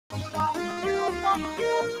Hello,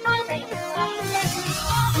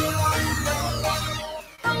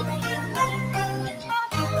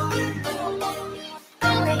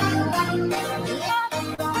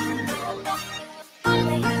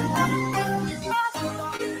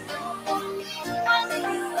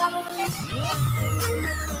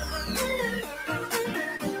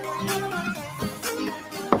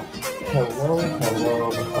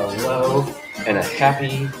 and a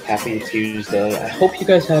happy Tuesday. I hope you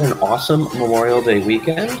guys had an awesome Memorial Day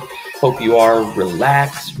weekend. Hope you are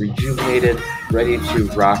relaxed, rejuvenated, ready to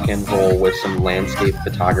rock and roll with some landscape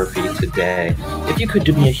photography today. If you could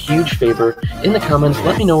do me a huge favor, in the comments,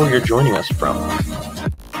 let me know where you're joining us from.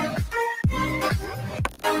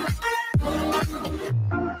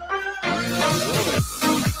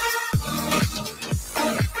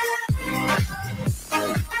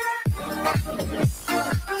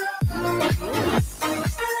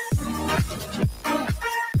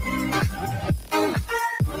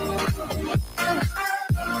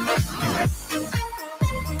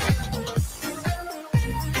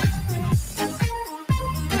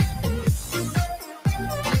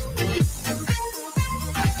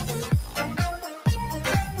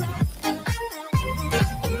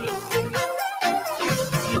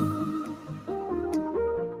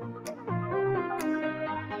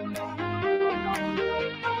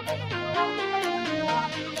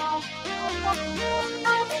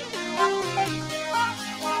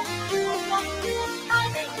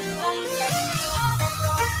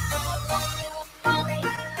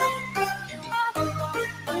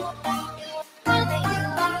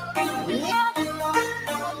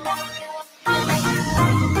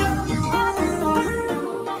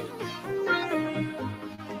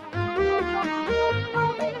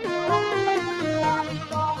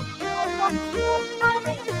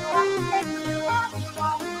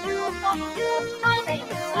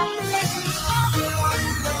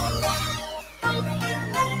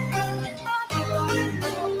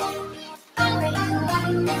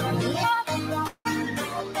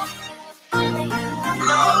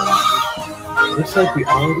 Looks like we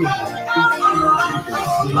already have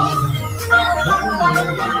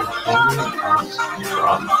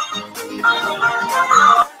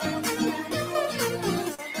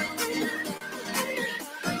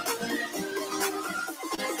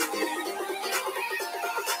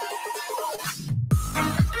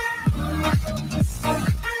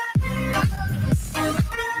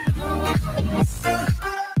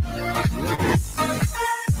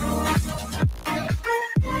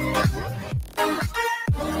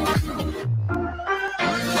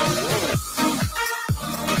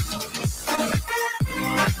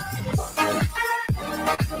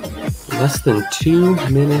less than 2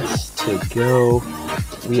 minutes to go.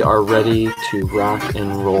 We are ready to rock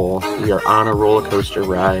and roll. We are on a roller coaster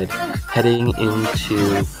ride, heading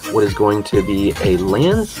into what is going to be a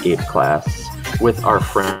landscape class with our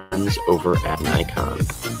friends over at Nikon.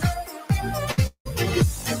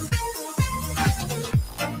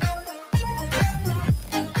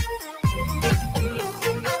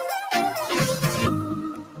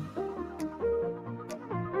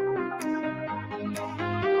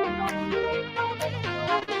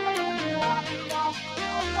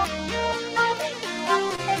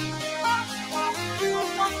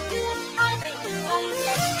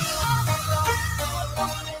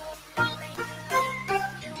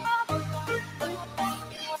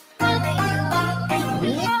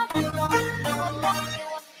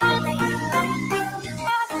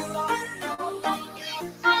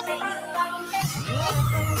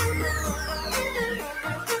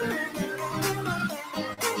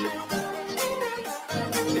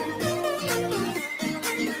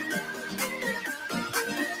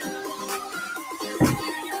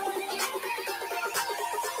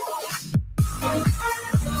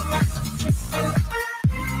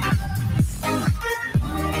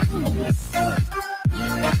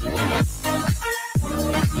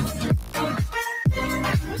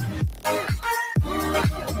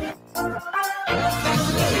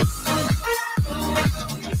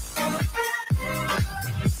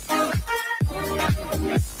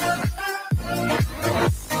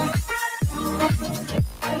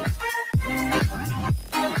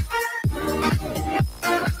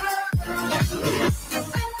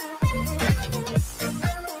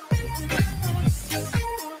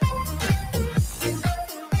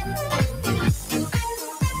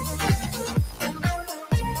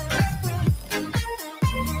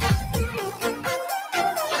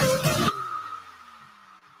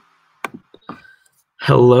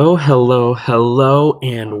 Hello, hello, hello,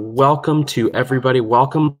 and welcome to everybody.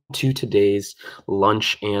 Welcome to today's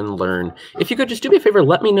Lunch and Learn. If you could just do me a favor,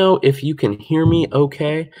 let me know if you can hear me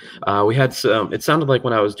okay. We had some, it sounded like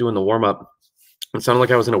when I was doing the warm-up, it sounded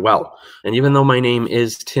like I was in a well. And even though my name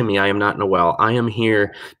is Timmy, I am not in a well. I am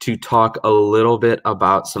here to talk a little bit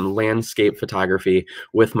about some landscape photography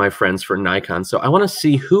with my friends for Nikon. So I want to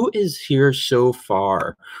see who is here so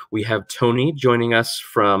far. We have Tony joining us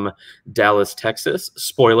from Dallas, Texas.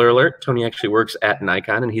 Spoiler alert, Tony actually works at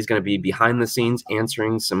Nikon, and he's going to be behind the scenes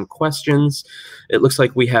answering some questions. It looks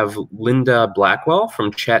like we have Linda Blackwell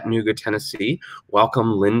from Chattanooga, Tennessee.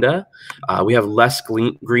 Welcome, Linda. We have Les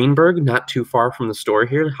Greenberg, not too far from the store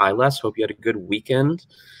here. Hi, Les. Hope you had a good weekend.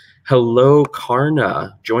 Hello,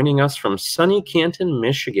 Karna, joining us from sunny Canton,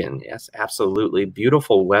 Michigan. Yes, absolutely.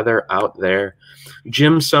 Beautiful weather out there.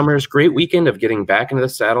 Jim Summers, great weekend of getting back into the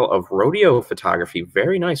saddle of rodeo photography.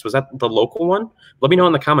 Very nice. Was that the local one? Let me know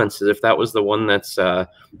in the comments if that was the one that's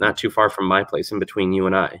not too far from my place, in between you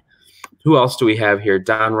and I. Who else do we have here?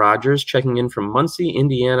 Don Rogers checking in from Muncie,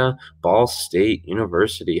 Indiana, Ball State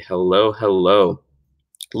University. Hello, hello.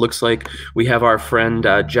 Looks like we have our friend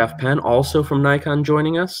Jeff Penn, also from Nikon,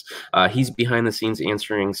 joining us. He's behind the scenes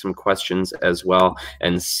answering some questions as well,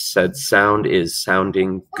 and said sound is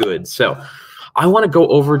sounding good. So I want to go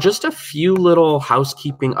over just a few little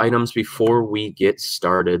housekeeping items before we get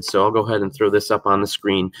started. So I'll go ahead and throw this up on the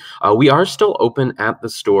screen. We are still open at the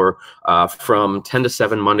store from 10 to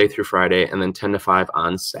 7 Monday through Friday, and then 10 to 5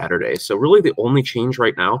 on Saturday. So really the only change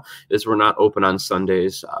right now is we're not open on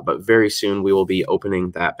Sundays, but very soon we will be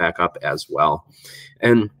opening that back up as well.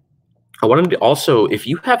 And I wanted to also, if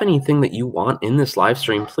you have anything that you want in this live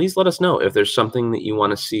stream, please let us know. If there's something that you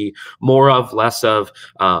want to see more of, less of,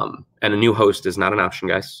 and a new host is not an option,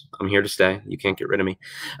 guys. I'm here to stay. You can't get rid of me.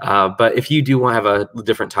 But if you do want to have a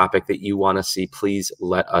different topic that you want to see, please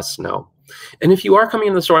let us know. And if you are coming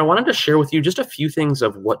in the store, I wanted to share with you just a few things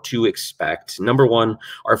of what to expect. Number one,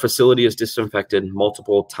 our facility is disinfected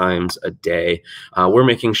multiple times a day. We're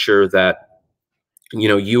making sure that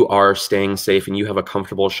you are staying safe and you have a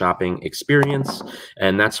comfortable shopping experience.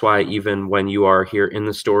 And that's why even when you are here in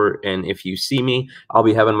the store, and if you see me, I'll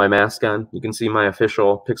be having my mask on. You can see my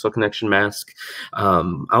official Pixel Connection mask.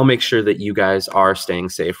 I'll make sure that you guys are staying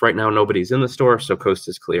safe. Right now, nobody's in the store, so coast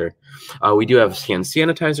is clear. We do have hand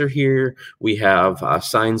sanitizer here. We have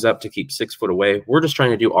signs up to keep 6 foot away. We're just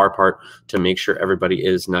trying to do our part to make sure everybody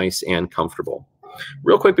is nice and comfortable.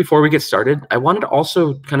 Real quick before we get started, I wanted to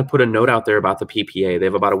also kind of put a note out there about the PPA. They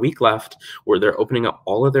have about a week left where they're opening up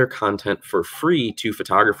all of their content for free to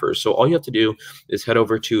photographers. So all you have to do is head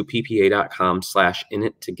over to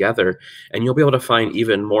ppa.com/inittogether, and you'll be able to find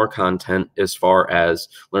even more content as far as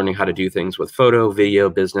learning how to do things with photo, video,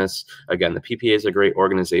 business. Again, the PPA is a great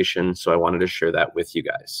organization, so I wanted to share that with you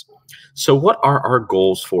guys. So what are our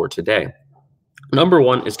goals for today? Number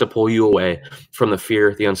one is to pull you away from the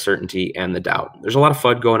fear, the uncertainty, and the doubt. There's a lot of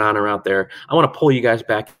FUD going on around there. I want to pull you guys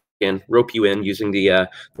back in, rope you in using the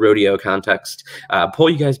rodeo context, pull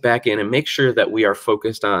you guys back in and make sure that we are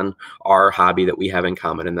focused on our hobby that we have in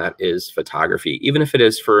common, and that is photography. Even if it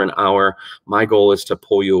is for an hour, my goal is to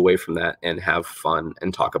pull you away from that and have fun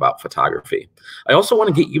and talk about photography. I also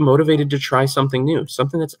want to get you motivated to try something new,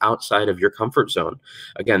 something that's outside of your comfort zone.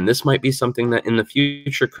 Again, this might be something that in the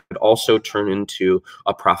future could also turn into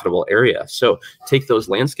a profitable area. So take those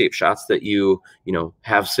landscape shots that you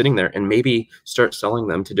have sitting there and maybe start selling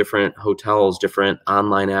them to different hotels, different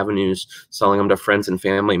online avenues, selling them to friends and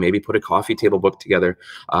family. Maybe put a coffee table book together.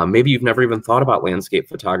 Maybe you've never even thought about landscape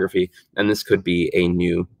photography, and this could be a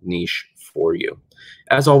new niche for you.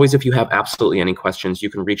 As always, if you have absolutely any questions, you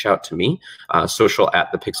can reach out to me,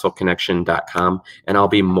 social@thepixelconnection.com, and I'll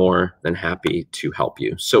be more than happy to help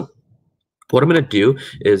you. So what I'm going to do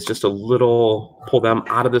is just pull them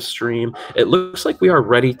out of the stream. It looks like we are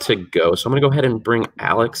ready to go. So I'm going to go ahead and bring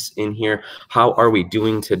Alex in here. How are we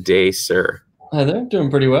doing today, sir? Hi there,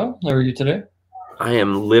 doing pretty well. How are you today? I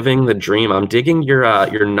am living the dream. I'm digging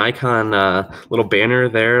your Nikon little banner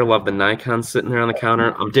there. Love the Nikon sitting there on the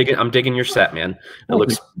counter. I'm digging your set, man. It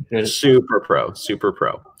looks super pro, super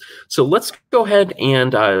pro. So let's go ahead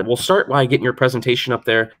and we'll start by getting your presentation up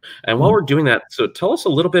there. And while we're doing that, so tell us a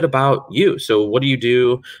little bit about you. So what do you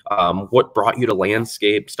do? What brought you to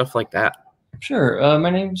landscape? Stuff like that. Sure. My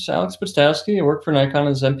name's Alex Bustowski. I work for Nikon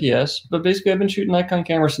as MPS, but basically I've been shooting Nikon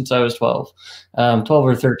cameras since I was 12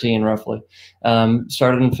 or 13 roughly.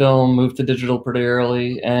 Started in film, moved to digital pretty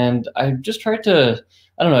early, and I just tried to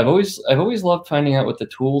I don't know. I've always loved finding out what the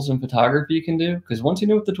tools in photography can do, because once you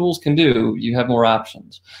know what the tools can do, you have more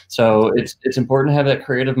options. So it's important to have that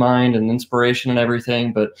creative mind and inspiration and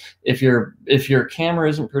everything. But if your camera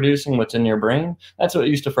isn't producing what's in your brain, that's what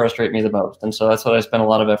used to frustrate me the most. And so that's what I spent a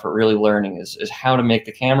lot of effort really learning is how to make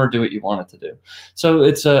the camera do what you want it to do. So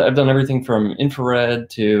it's I've done everything from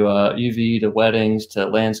infrared to UV to weddings to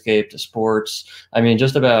landscape to sports. I mean,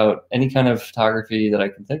 just about any kind of photography that I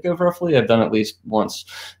can think of roughly, I've done at least once.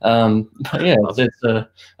 But yeah,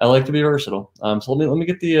 I like to be versatile. So let me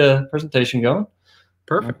get the presentation going.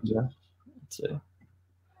 Perfect. Let's see.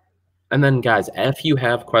 And then, guys, if you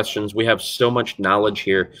have questions, we have so much knowledge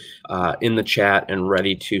here in the chat and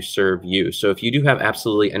ready to serve you. So if you do have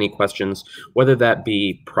absolutely any questions, whether that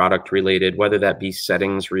be product related, whether that be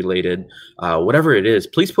settings related, whatever it is,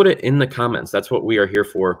 please put it in the comments. That's what we are here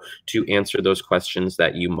for, to answer those questions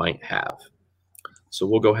that you might have. So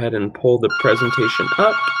we'll go ahead and pull the presentation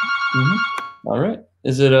up. All right.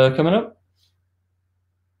 Is it coming up?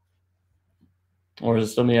 Or is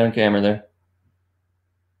it still me on camera there?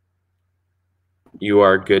 You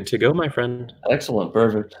are good to go, my friend. Excellent.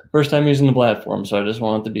 Perfect. First time using the platform, so I just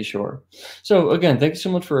wanted to be sure. So again, thank you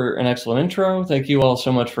so much for an excellent intro. Thank you all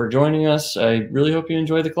so much for joining us. I really hope you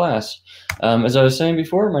enjoy the class. As I was saying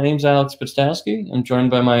before, my name's Alex Pitstowski. I'm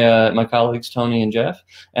joined by my colleagues, Tony and Jeff,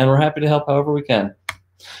 and we're happy to help however we can.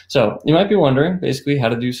 So you might be wondering basically how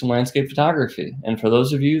to do some landscape photography. And for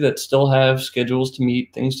those of you that still have schedules to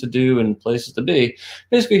meet, things to do, and places to be,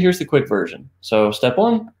 basically here's the quick version. So step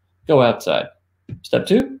 1, go outside. Step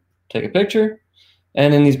 2, take a picture.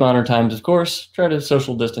 And in these modern times, of course, try to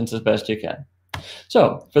social distance as best you can.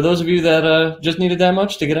 So for those of you that just needed that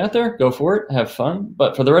much to get out there, go for it, have fun.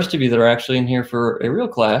 But for the rest of you that are actually in here for a real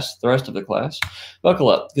class, the rest of the class, buckle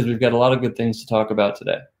up, because we've got a lot of good things to talk about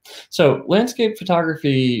today. So landscape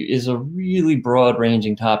photography is a really broad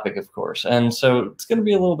ranging topic, of course. And so it's going to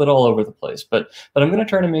be a little bit all over the place, but I'm going to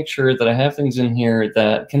try to make sure that I have things in here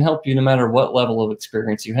that can help you no matter what level of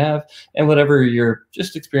experience you have and whatever your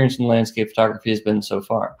just experience in landscape photography has been so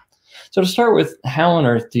far. So to start with, how on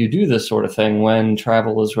earth do you do this sort of thing when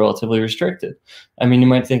travel is relatively restricted? I mean, you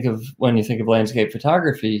might think of, when you think of landscape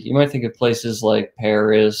photography, you might think of places like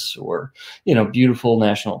Paris or, beautiful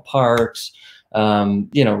national parks,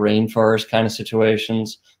 rainforest kind of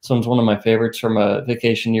situations. This one's one of my favorites from a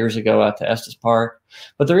vacation years ago out to Estes Park.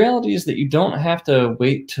 But the reality is that you don't have to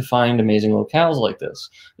wait to find amazing locales like this.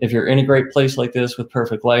 If you're in a great place like this with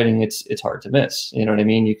perfect lighting, it's hard to miss. You know what I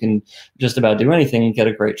mean? You can just about do anything and get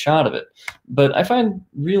a great shot of it. But I find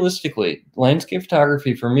realistically, landscape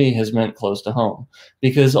photography for me has meant close to home,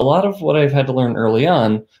 because a lot of what I've had to learn early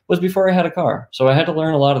on was before I had a car. So I had to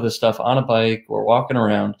learn a lot of this stuff on a bike or walking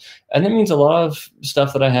around. And that means a lot of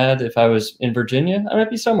stuff that I had, if I was in Virginia, I might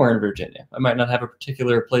be somewhere in Virginia. I might not have a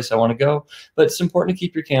particular place I want to go, but it's important to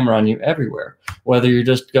keep your camera on you everywhere, whether you're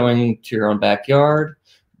just going to your own backyard,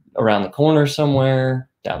 around the corner somewhere,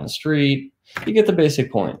 down the street. You get the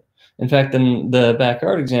basic point. In fact, in the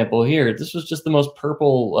backyard example here, this was just the most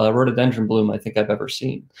purple rhododendron bloom I think I've ever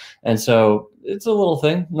seen. And so it's a little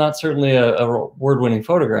thing, not certainly a award-winning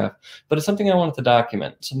photograph, but it's something I wanted to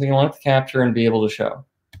document, something I wanted to capture and be able to show.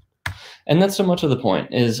 And that's so much of the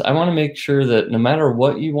point, is I want to make sure that no matter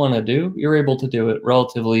what you want to do, you're able to do it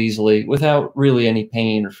relatively easily without really any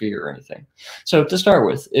pain or fear or anything. So to start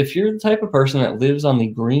with, if you're the type of person that lives on the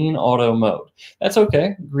green auto mode, that's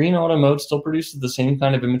okay. Green auto mode still produces the same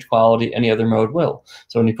kind of image quality any other mode will.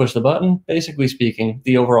 So when you push the button, basically speaking,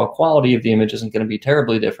 the overall quality of the image isn't going to be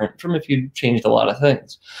terribly different from if you changed a lot of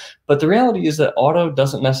things. But the reality is that auto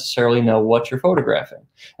doesn't necessarily know what you're photographing.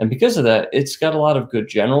 And because of that, it's got a lot of good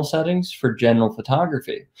general settings for general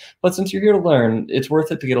photography. But since you're here to learn, it's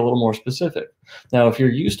worth it to get a little more specific. Now, if you're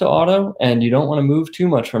used to auto and you don't want to move too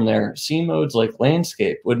much from there, scene modes like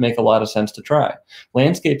landscape would make a lot of sense to try.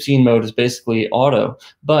 Landscape scene mode is basically auto,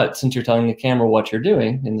 but since you're telling the camera what you're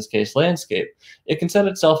doing, in this case landscape, it can set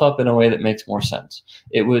itself up in a way that makes more sense.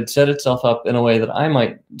 It would set itself up in a way that I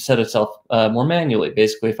might set itself more manually,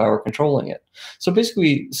 basically if I were controlling it. So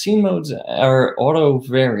basically, scene modes are auto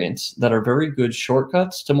variants that are very good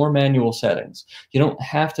shortcuts to more manual settings. You don't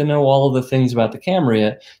have to know all of the things about the camera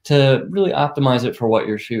yet to really optimize it for what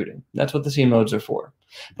you're shooting. That's what the scene modes are for.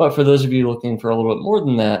 But for those of you looking for a little bit more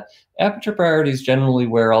than that, aperture priority is generally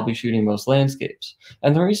where I'll be shooting most landscapes.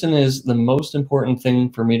 And the reason is the most important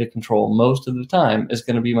thing for me to control most of the time is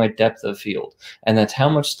going to be my depth of field. And that's how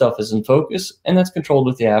much stuff is in focus, and that's controlled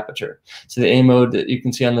with the aperture. So the A mode that you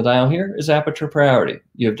can see on the dial here is aperture priority.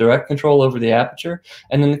 You have direct control over the aperture,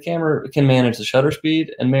 and then the camera can manage the shutter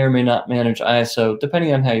speed and may or may not manage ISO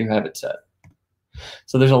depending on how you have it set.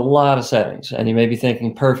 So there's a lot of settings, and you may be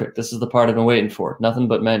thinking, perfect, this is the part I've been waiting for, nothing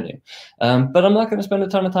but menu. But I'm not going to spend a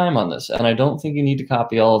ton of time on this, and I don't think you need to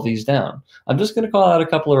copy all of these down. I'm just going to call out a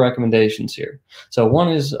couple of recommendations here. So one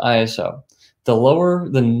is ISO. The lower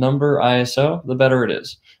the number ISO, the better it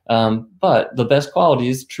is. But the best quality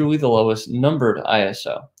is truly the lowest numbered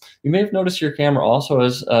ISO. You may have noticed your camera also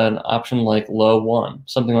has an option like low 1,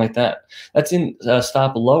 something like that. That's in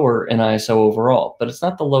stop lower in ISO overall, but it's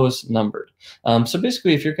not the lowest numbered. So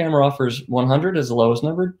basically, if your camera offers 100 as the lowest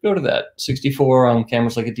number, go to that. 64 on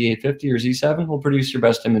cameras like a D850 or Z7 will produce your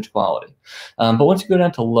best image quality. But once you go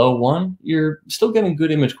down to low 1, you're still getting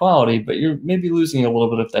good image quality, but you're maybe losing a little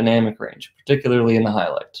bit of dynamic range, particularly in the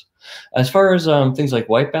highlights. As far as things like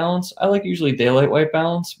white balance, I like usually daylight white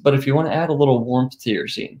balance, but if you want to add a little warmth to your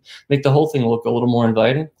scene, make the whole thing look a little more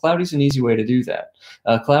inviting, cloudy's an easy way to do that.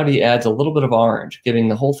 Cloudy adds a little bit of orange, giving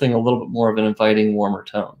the whole thing a little bit more of an inviting, warmer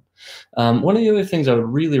tone. One of the other things I would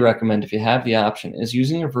really recommend if you have the option is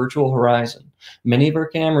using a virtual horizon. Many of our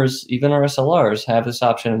cameras, even our SLRs, have this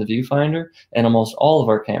option in the viewfinder, and almost all of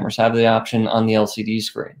our cameras have the option on the LCD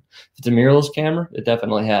screen. If it's a mirrorless camera, it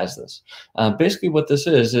definitely has this. Basically what this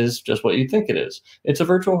is just what you think it is. It's a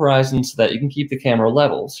virtual horizon so that you can keep the camera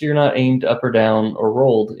level, so you're not aimed up or down or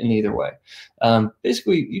rolled in either way.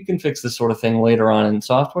 Basically, you can fix this sort of thing later on in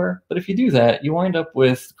software, but if you do that, you wind up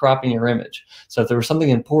with cropping your image. So if there was something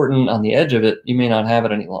important on the edge of it, you may not have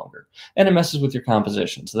it any longer. And it messes with your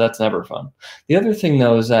composition, so that's never fun. The other thing,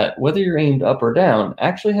 though, is that whether you're aimed up or down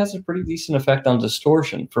actually has a pretty decent effect on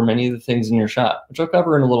distortion for many of the things in your shot, which I'll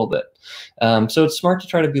cover in a little bit. So it's smart to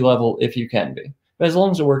try to be level if you can be, but as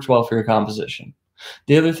long as it works well for your composition.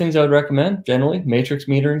 The other things I would recommend, generally, matrix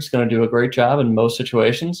metering is going to do a great job in most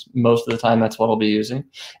situations. Most of the time, that's what I'll be using.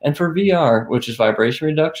 And for VR, which is vibration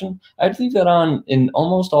reduction, I'd leave that on in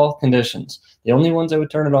almost all conditions. The only ones I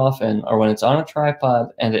would turn it off in are when it's on a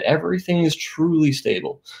tripod and everything is truly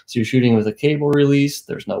stable. So you're shooting with a cable release,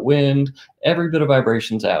 there's no wind, every bit of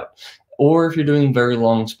vibration's out. Or if you're doing very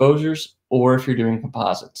long exposures, or if you're doing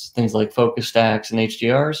composites, things like focus stacks and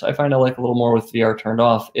HDRs, I find I like a little more with VR turned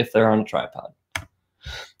off if they're on a tripod.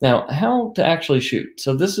 Now, how to actually shoot.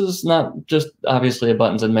 So this is not just obviously a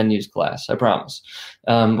buttons and menus class, I promise.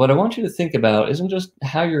 What I want you to think about isn't just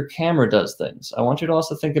how your camera does things. I want you to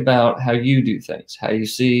also think about how you do things, how you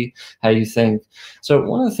see, how you think. So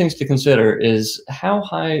one of the things to consider is how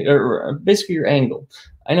high, or basically your angle.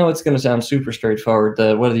 I know it's going to sound super straightforward,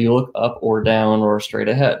 whether you look up or down or straight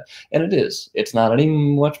ahead. And it is. It's not any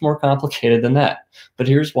much more complicated than that. But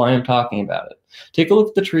here's why I'm talking about it. Take a look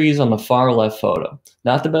at the trees on the far left photo.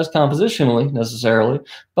 Not the best compositionally, necessarily,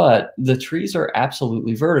 but the trees are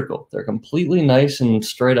absolutely vertical. They're completely nice and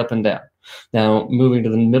straight up and down. Now, moving to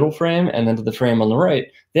the middle frame and then to the frame on the right,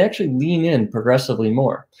 they actually lean in progressively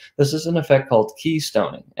more. This is an effect called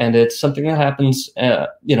keystoning, and it's something that happens,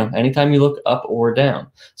 anytime you look up or down.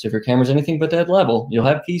 So if your camera's anything but dead level, you'll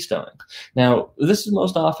have keystoning. Now, this is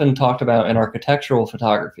most often talked about in architectural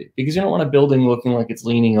photography because you don't want a building looking like it's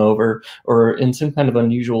leaning over or in some kind of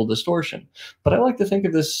unusual distortion. But I like to think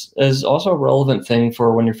of this as also a relevant thing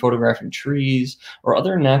for when you're photographing trees or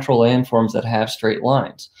other natural landforms that have straight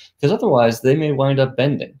lines, because otherwise they may wind up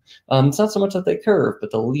bending. It's not so much that they curve,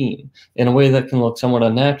 but they'll lean in a way that can look somewhat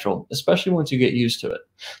unnatural, especially once you get used to it.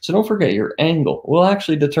 So don't forget, your angle will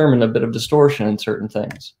actually determine a bit of distortion in certain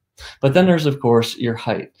things. But then there's, of course, your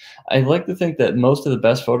height. I like to think that most of the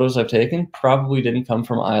best photos I've taken probably didn't come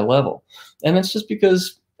from eye level. And that's just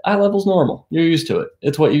because eye level's normal. You're used to it.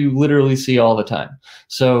 It's what you literally see all the time.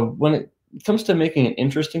 So when it comes to making an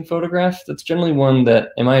interesting photograph, that's generally one that,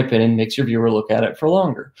 in my opinion, makes your viewer look at it for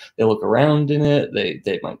longer. They look around in it,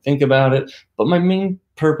 they might think about it, but my main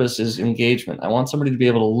purpose is engagement. I want somebody to be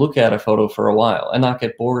able to look at a photo for a while and not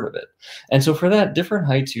get bored of it. And so for that, different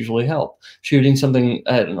heights usually help. Shooting something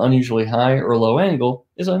at an unusually high or low angle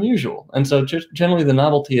is unusual. And so just generally the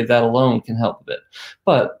novelty of that alone can help a bit.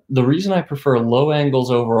 But the reason I prefer low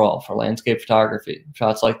angles overall for landscape photography,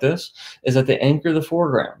 shots like this, is that they anchor the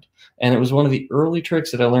foreground. And it was one of the early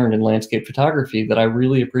tricks that I learned in landscape photography that I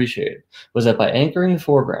really appreciated, was that by anchoring the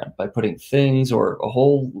foreground, by putting things or a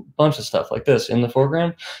whole bunch of stuff like this in the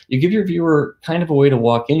foreground, you give your viewer kind of a way to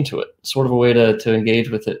walk into it, sort of a way to engage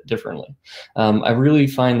with it differently. I really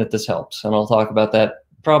find that this helps, and I'll talk about that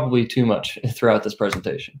probably too much throughout this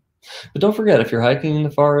presentation. But don't forget, if you're hiking in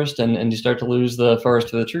the forest and you start to lose the forest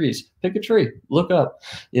to the trees, pick a tree, look up,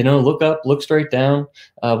 look straight down,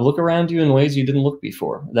 look around you in ways you didn't look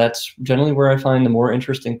before. That's generally where I find the more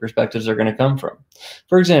interesting perspectives are going to come from.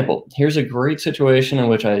 For example, here's a great situation in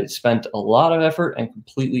which I spent a lot of effort and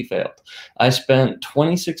completely failed. I spent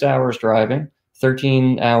 26 hours driving,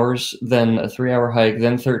 13 hours, then a 3-hour hike,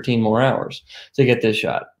 then 13 more hours to get this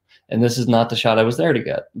shot. And this is not the shot I was there to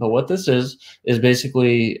get. But what this is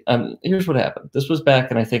basically, here's what happened. This was back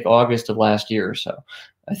in, I think, August of last year or so.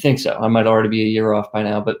 I think so. I might already be a year off by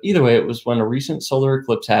now. But either way, it was when a recent solar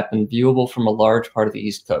eclipse happened, viewable from a large part of the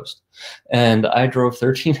East Coast. And I drove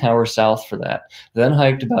 13 hours south for that, then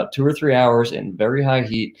hiked about 2 or 3 hours in very high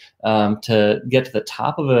heat to get to the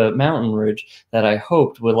top of a mountain ridge that I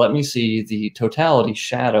hoped would let me see the totality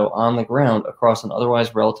shadow on the ground across an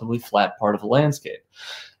otherwise relatively flat part of the landscape.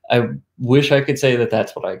 I wish I could say that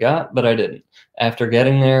that's what I got, but I didn't. After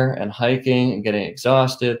getting there and hiking and getting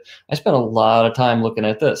exhausted, I spent a lot of time looking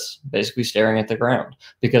at this, basically staring at the ground.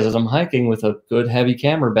 Because as I'm hiking with a good heavy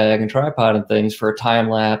camera bag and tripod and things for a time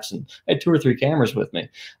lapse, and I had 2 or 3 cameras with me,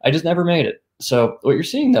 I just never made it. So what you're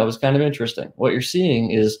seeing, though, is kind of interesting. What you're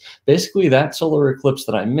seeing is basically that solar eclipse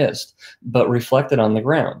that I missed, but reflected on the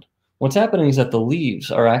ground. What's happening is that the leaves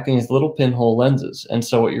are acting as little pinhole lenses. And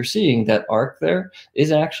so what you're seeing, that arc there,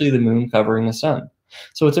 is actually the moon covering the sun.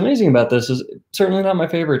 So what's amazing about this is certainly not my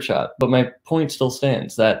favorite shot, but my point still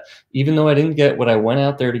stands that even though I didn't get what I went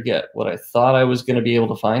out there to get, what I thought I was going to be able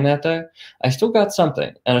to find that day, I still got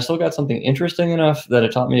something. And I still got something interesting enough that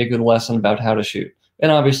it taught me a good lesson about how to shoot.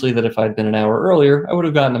 And obviously that if I'd been an hour earlier, I would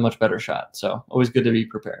have gotten a much better shot. So always good to be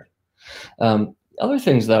prepared. Other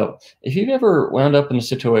things, though, if you've ever wound up in a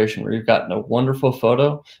situation where you've gotten a wonderful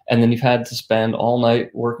photo and then you've had to spend all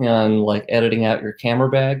night working on like editing out your camera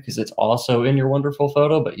bag because it's also in your wonderful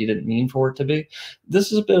photo, but you didn't mean for it to be,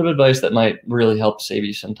 this is a bit of advice that might really help save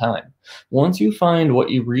you some time. Once you find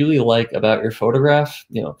what you really like about your photograph,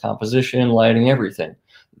 composition, lighting, everything,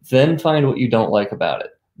 then find what you don't like about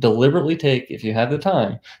it. Deliberately take, if you have the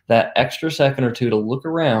time, that extra second or two to look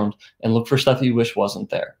around and look for stuff you wish wasn't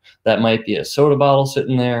there. That might be a soda bottle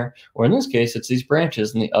sitting there, or in this case, it's these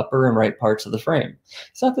branches in the upper and right parts of the frame.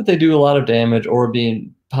 It's not that they do a lot of damage or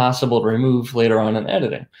being possible to remove later on in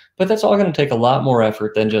editing, but that's all going to take a lot more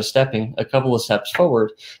effort than just stepping a couple of steps forward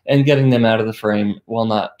and getting them out of the frame while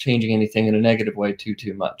not changing anything in a negative way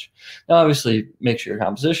too much. Now, obviously, make sure your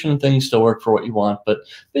composition and things still work for what you want, but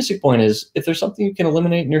basic point is, if there's something you can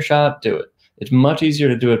eliminate in your shot, do it. It's much easier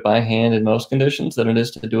to do it by hand in most conditions than it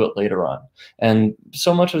is to do it later on. And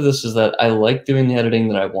so much of this is that I like doing the editing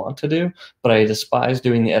that I want to do, but I despise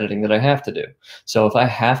doing the editing that I have to do. So if I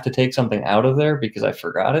have to take something out of there because I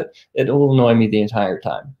forgot it, it will annoy me the entire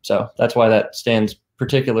time. So that's why that stands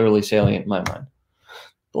particularly salient in my mind.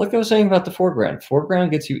 But like I was saying about the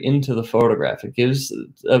foreground gets you into the photograph. It gives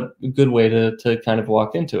a good way to kind of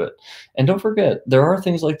walk into it. And don't forget, there are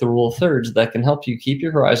things like the rule of thirds that can help you keep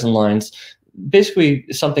your horizon lines basically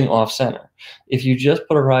something off center. If you just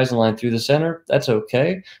put a horizon line through the center, that's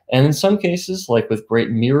okay. And in some cases, like with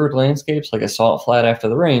great mirrored landscapes, like a salt flat after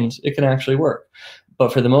the rains, it can actually work.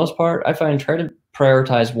 But for the most part, I find try to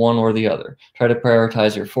prioritize one or the other. Try to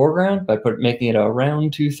prioritize your foreground by making it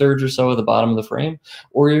around 2/3 or so of the bottom of the frame,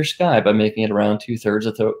 or your sky by making it around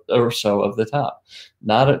 2/3 or so of the top.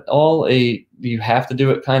 Not at all a you have to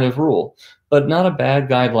do it kind of rule, but not a bad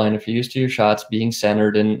guideline if you're used to your shots being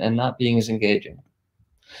centered and not being as engaging.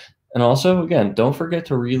 And also, again, don't forget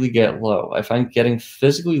to really get low. I find getting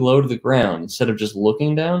physically low to the ground instead of just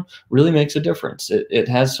looking down really makes a difference. It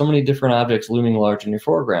has so many different objects looming large in your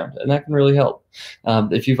foreground, and that can really help.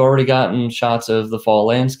 If you've already gotten shots of the fall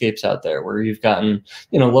landscapes out there where you've gotten,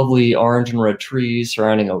 lovely orange and red trees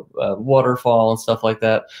surrounding a waterfall and stuff like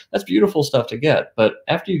that, that's beautiful stuff to get. But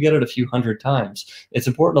after you get it a few hundred times, it's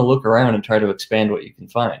important to look around and try to expand what you can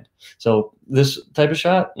find. So this type of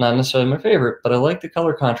shot, not necessarily my favorite, but I like the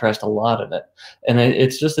color contrast a lot in it. And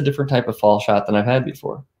it's just a different type of fall shot than I've had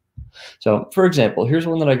before. So, for example, here's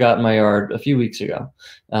one that I got in my yard a few weeks ago.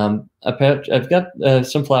 I've got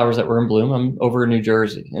some flowers that were in bloom. I'm over in New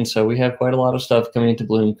Jersey, and so we have quite a lot of stuff coming into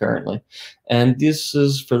bloom currently. And this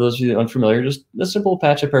is, for those of you unfamiliar, just a simple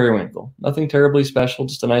patch of periwinkle. Nothing terribly special,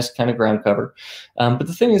 just a nice kind of ground cover. But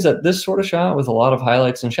the thing is that this sort of shot with a lot of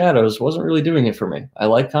highlights and shadows wasn't really doing it for me. I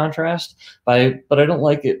like contrast, but I don't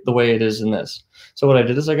like it the way it is in this. So what I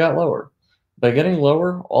did is I got lower. By getting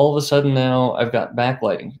lower, all of a sudden now I've got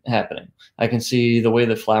backlighting happening. I can see the way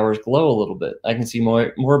the flowers glow a little bit. I can see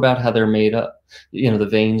more about how they're made up, the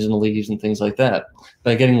veins and the leaves and things like that.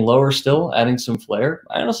 By getting lower still, adding some flare,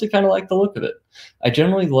 I honestly kind of like the look of it. I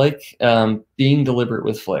generally like being deliberate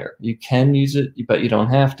with flare. You can use it, but you don't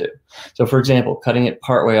have to. So for example, cutting it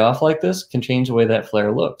partway off like this can change the way that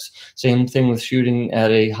flare looks. Same thing with shooting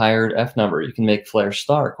at a higher F number. You can make flare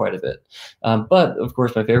star quite a bit. But of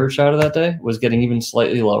course, my favorite shot of that day was getting even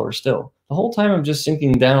slightly lower still. The whole time I'm just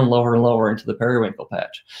sinking down lower and lower into the periwinkle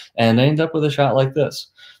patch. And I end up with a shot like this.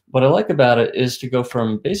 what I like about it is to go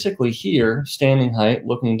from basically here, standing height,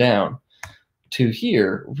 looking down, to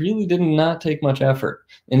here really did not take much effort.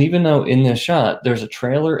 And even though in this shot there's a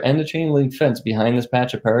trailer and a chain link fence behind this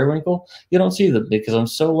patch of periwinkle, you don't see them because I'm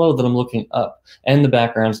so low that I'm looking up, and the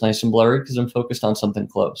background's nice and blurry because I'm focused on something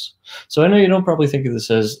close. So I know you don't probably think of this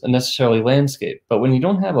as necessarily landscape, but when you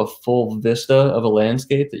don't have a full vista of a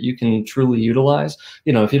landscape that you can truly utilize,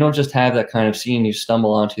 if you don't just have that kind of scene you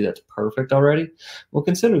stumble onto that's perfect already, well,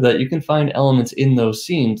 consider that you can find elements in those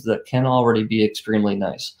scenes that can already be extremely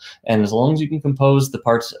nice. And as long as you can compose the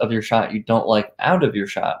parts of your shot you don't like out of your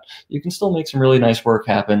shot, you can still make some really nice work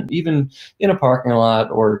happen, even in a parking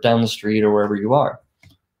lot or down the street or wherever you are.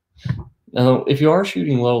 Now, if you are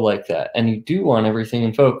shooting low like that and you do want everything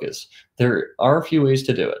in focus, there are a few ways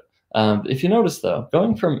to do it. If you notice, though,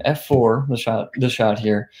 going from f4, the shot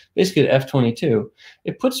here, basically to f22,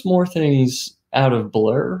 it puts more things out of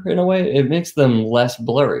blur in a way. It makes them less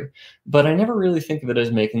blurry, but I never really think of it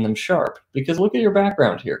as making them sharp, because look at your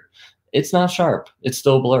background here. It's not sharp. It's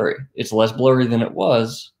still blurry. It's less blurry than it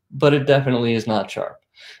was, but it definitely is not sharp.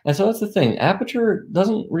 And so that's the thing. Aperture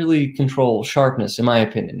doesn't really control sharpness, in my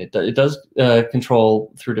opinion. It does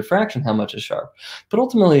control through diffraction how much is sharp. But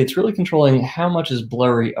ultimately, it's really controlling how much is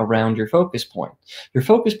blurry around your focus point. Your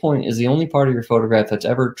focus point is the only part of your photograph that's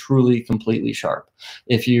ever truly completely sharp.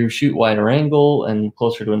 If you shoot wider angle and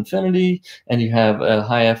closer to infinity, and you have a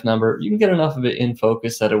high F number, you can get enough of it in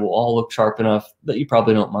focus that it will all look sharp enough that you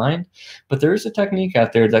probably don't mind. But there is a technique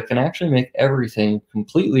out there that can actually make everything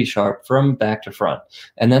completely sharp from back to front.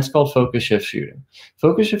 And that's called focus shift shooting.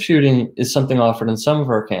 Focus shift shooting is something offered in some of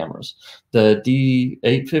our cameras. The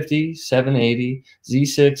D850, 780,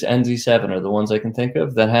 Z6, and Z7 are the ones I can think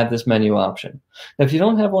of that have this menu option. Now, if you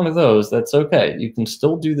don't have one of those, that's okay. You can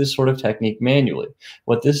still do this sort of technique manually.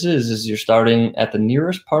 What this is you're starting at the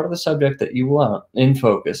nearest part of the subject that you want in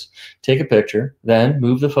focus, take a picture, then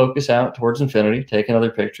move the focus out towards infinity, take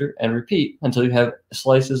another picture, and repeat until you have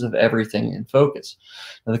slices of everything in focus.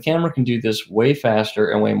 Now, the camera can do this way faster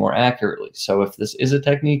and way more accurately. So if this is a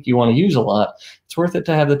technique you want to use a lot, it's worth it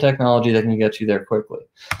to have the technology that can get you there quickly.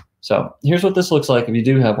 So here's what this looks like if you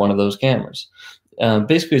do have one of those cameras.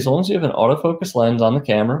 Basically, as long as you have an autofocus lens on the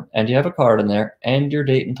camera and you have a card in there and your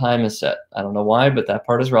date and time is set, I don't know why, but that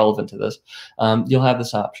part is relevant to this, you'll have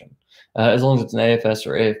this option, as long as it's an AFS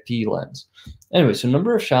or AFP lens. Anyway, so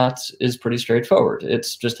number of shots is pretty straightforward.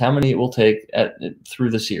 It's just how many it will take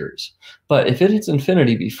through the series. But if it hits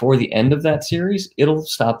infinity before the end of that series, it'll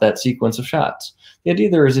stop that sequence of shots. The idea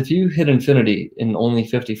there is if you hit infinity in only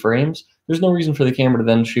 50 frames, there's no reason for the camera to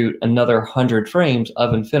then shoot another 100 frames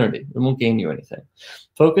of infinity. It won't gain you anything.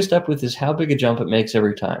 Focus step width is how big a jump it makes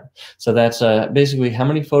every time. So that's basically how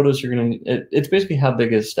many photos you're going to, it's basically how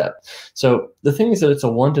big is a step. So the thing is that it's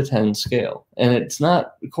a 1 to 10 scale, and it's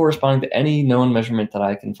not corresponding to any known measurement that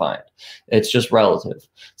I can find. It's just relative.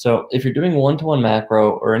 So if you're doing 1-to-1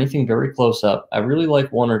 macro or anything very close up, I really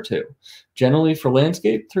like 1 or 2. Generally for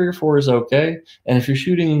landscape, 3 or 4 is okay. And if you're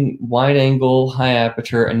shooting wide angle, high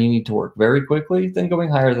aperture, and you need to work very quickly, then going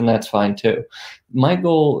higher than that's fine too. My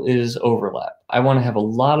goal is overlap. I want to have a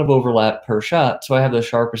lot of overlap per shot so I have the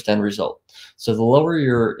sharpest end result. So the lower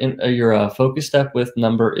your focus step width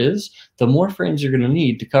number is, the more frames you're going to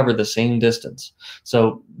need to cover the same distance.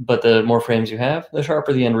 But the more frames you have, the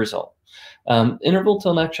sharper the end result. Interval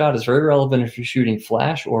till next shot is very relevant if you're shooting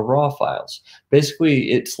flash or raw files.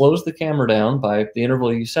 Basically, it slows the camera down by the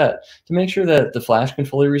interval you set to make sure that the flash can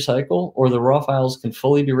fully recycle or the raw files can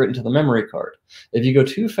fully be written to the memory card. If you go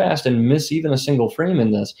too fast and miss even a single frame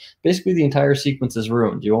in this, basically the entire sequence is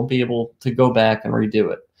ruined. You won't be able to go back and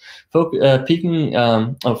redo it.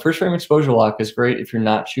 First frame exposure lock is great if you're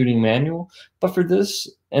not shooting manual, but for this,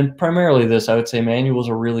 and primarily this, I would say manual is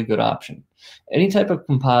a really good option. Any type of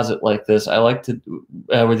composite like this, I like to,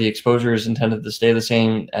 where the exposure is intended to stay the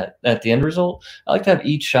same at the end result, I like to have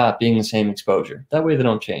each shot being the same exposure. That way they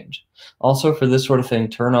don't change. Also, for this sort of thing,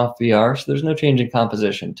 turn off VR, so there's no change in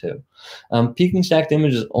composition too. Peaking stacked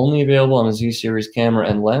image is only available on a Z-series camera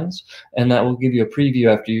and lens, and that will give you a preview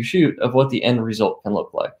after you shoot of what the end result can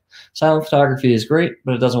look like. Silent photography is great,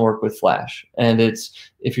 but it doesn't work with flash. And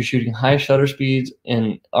if you're shooting high shutter speeds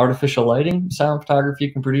in artificial lighting, silent photography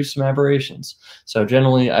can produce some aberrations. So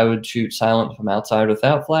generally, I would shoot silent if I'm outside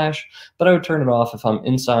without flash, but I would turn it off if I'm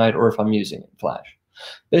inside or if I'm using flash.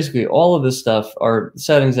 Basically, all of this stuff are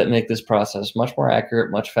settings that make this process much more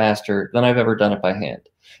accurate, much faster than I've ever done it by hand.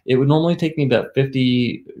 It would normally take me about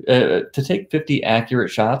 50, to take 50 accurate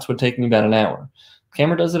shots would take me about an hour.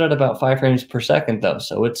 Camera does it at about 5 frames per second though,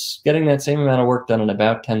 so it's getting that same amount of work done in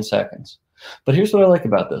about 10 seconds. But here's what I like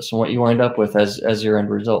about this and what you wind up with as your end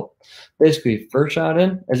result. Basically, first shot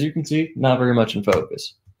in, as you can see, not very much in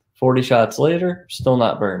focus. 40 shots later, still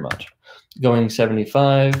not very much. Going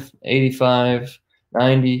 75, 85,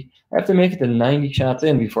 90. I have to make it to 90 shots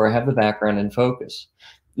in before I have the background in focus.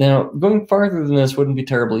 Now, going farther than this wouldn't be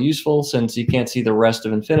terribly useful since you can't see the rest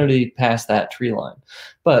of infinity past that tree line.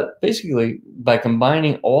 But basically, by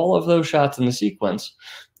combining all of those shots in the sequence,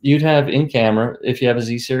 you'd have in camera, if you have a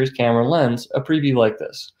Z series camera lens, a preview like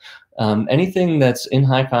this. Anything that's in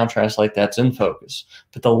high contrast like that's in focus,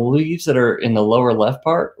 but the leaves that are in the lower left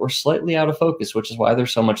part were slightly out of focus, which is why they're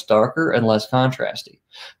so much darker and less contrasty.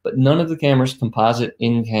 But none of the cameras composite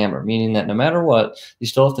in camera, meaning that no matter what, you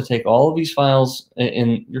still have to take all of these files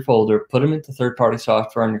in your folder, put them into third-party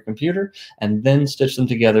software on your computer, and then stitch them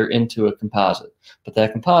together into a composite. But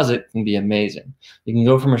that composite can be amazing. You can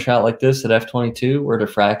go from a shot like this at f/22, where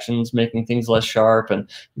diffraction's making things less sharp and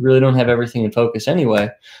you really don't have everything in focus anyway,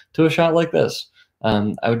 to a shot like this.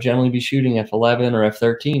 I would generally be shooting f/11 or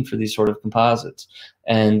f/13 for these sort of composites.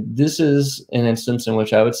 And this is an instance in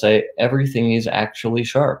which I would say everything is actually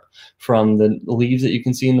sharp. From the leaves that you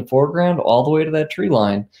can see in the foreground all the way to that tree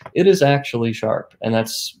line, it is actually sharp. And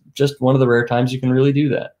that's just one of the rare times you can really do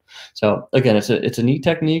that. So again, it's a neat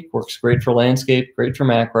technique, works great for landscape, great for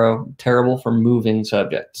macro, terrible for moving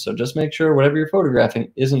subjects. So just make sure whatever you're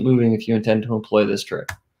photographing isn't moving if you intend to employ this trick.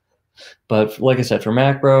 But like I said, for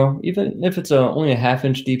macro, even if it's only a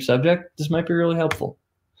half-inch deep subject, this might be really helpful.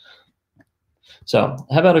 So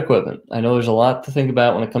how about equipment? I know there's a lot to think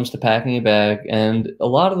about when it comes to packing a bag, and a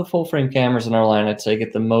lot of the full-frame cameras in our line, I'd say,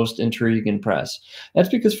 get the most intrigue and press. That's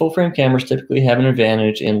because full-frame cameras typically have an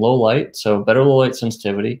advantage in low light, so better low light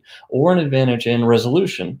sensitivity, or an advantage in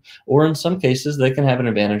resolution, or in some cases, they can have an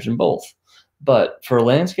advantage in both. But for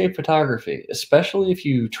landscape photography, especially if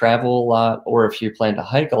you travel a lot or if you plan to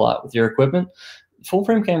hike a lot with your equipment,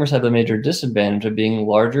 full-frame cameras have the major disadvantage of being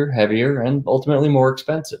larger, heavier, and ultimately more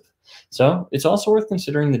expensive. So it's also worth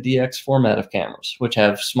considering the DX format of cameras, which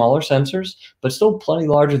have smaller sensors, but still plenty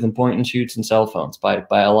larger than point-and-shoots and cell phones by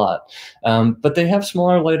a lot. But they have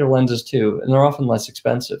smaller, lighter lenses too, and they're often less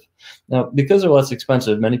expensive. Now, because they're less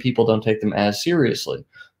expensive, many people don't take them as seriously.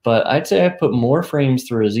 But I'd say I've put more frames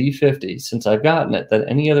through a Z50 since I've gotten it than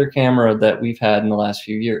any other camera that we've had in the last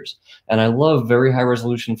few years. And I love very high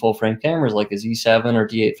resolution full frame cameras like a Z7 or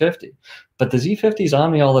D850. But the Z50 is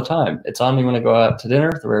on me all the time. It's on me when I go out to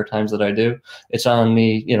dinner, the rare times that I do. It's on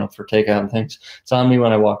me, for takeout and things. It's on me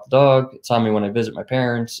when I walk the dog. It's on me when I visit my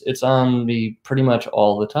parents. It's on me pretty much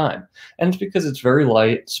all the time. And it's because it's very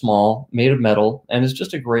light, small, made of metal, and it's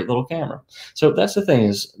just a great little camera. So that's the thing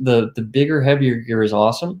is the bigger, heavier gear is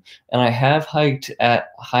awesome. And I have hiked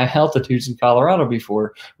at high altitudes in Colorado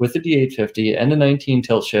before with a D850 and a 19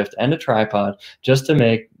 tilt shift and a tripod just to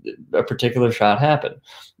make a particular shot happen.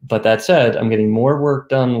 But that said, I'm getting more work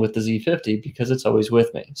done with the Z50 because it's always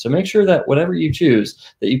with me. So make sure that whatever you choose,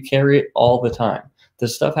 that you carry it all the time.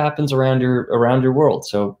 This stuff happens around your world.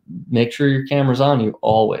 So make sure your camera's on you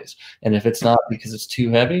always. And if it's not because it's too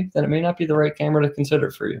heavy, then it may not be the right camera to consider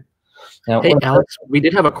for you. Now, hey, Alex, we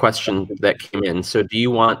did have a question that came in. So do you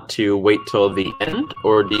want to wait till the end,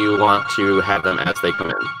 or do you want to have them as they come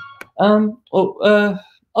in?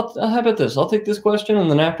 How about this? I'll take this question, and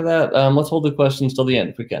then after that, let's hold the questions till the end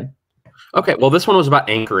if we can. Okay. Well, this one was about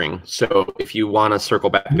anchoring. So if you want to circle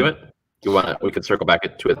back to it, we could circle back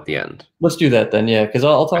to it at the end. Let's do that then, yeah, because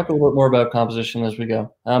I'll talk a little bit more about composition as we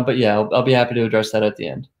go. But yeah, I'll be happy to address that at the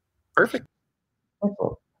end. Perfect.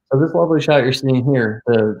 Excellent. So this lovely shot you're seeing here,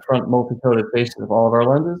 the front multi-coated faces of all of our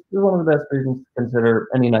lenses, is one of the best reasons to consider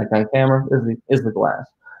any Nikon camera is the glass.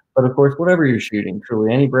 But of course, whatever you're shooting,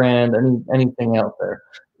 truly any brand, anything out there,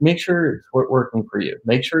 make sure it's working for you.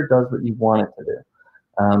 Make sure it does what you want it to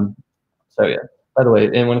do. So yeah. By the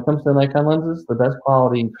way, and when it comes to Nikon lenses, the best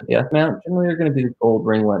quality for the F mount generally are going to be the gold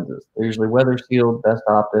ring lenses. They're usually weather sealed, best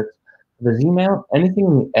optics. The Z mount, anything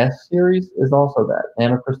in the S series is also that.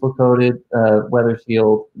 Nanocrystal coated, weather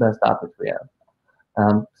sealed, best optics we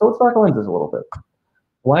have. So let's talk lenses a little bit.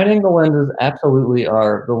 Wide angle lenses absolutely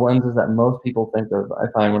are the lenses that most people think of, I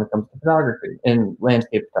find, when it comes to photography and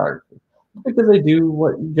landscape photography. Because they do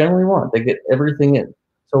what you generally want. They get everything in.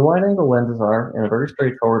 So wide angle lenses are, in a very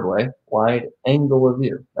straightforward way, wide angle of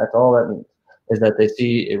view. That's all that means, is that they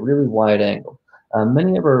see a really wide angle.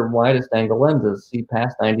 Many of our widest angle lenses see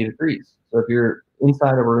past 90 degrees. So if you're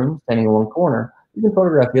inside a room, standing in one corner, you can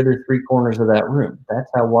photograph the other 3 corners of that room.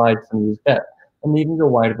 That's how wide some of these get. And they even go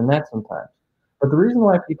wider than that sometimes. But the reason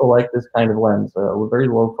why people like this kind of lens with very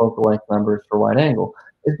low focal length numbers for wide angle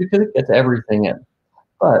is because it gets everything in.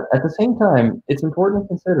 But at the same time, it's important to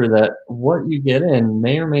consider that what you get in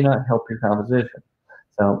may or may not help your composition.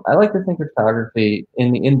 So I like to think of photography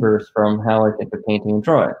in the inverse from how I think of painting and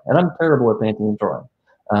drawing. And I'm terrible at painting and drawing.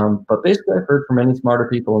 But basically, I've heard from many smarter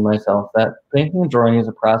people than myself that painting and drawing is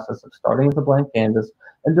a process of starting with a blank canvas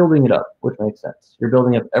and building it up, which makes sense. You're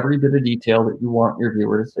building up every bit of detail that you want your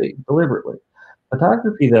viewer to see deliberately.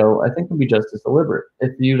 Photography, though, I think can be just as deliberate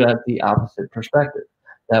if viewed at the opposite perspective.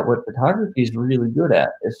 That what photography is really good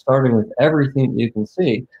at is starting with everything that you can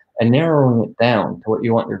see and narrowing it down to what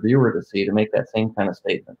you want your viewer to see to make that same kind of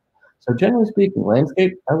statement. So generally speaking,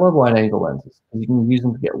 landscape, I love wide angle lenses because you can use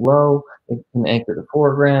them to get low, you can anchor the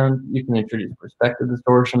foreground, you can introduce perspective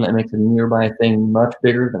distortion that makes a nearby thing much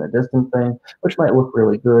bigger than a distant thing, which might look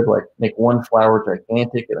really good, like make one flower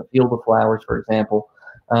gigantic in a field of flowers, for example.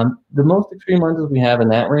 The most extreme lenses we have in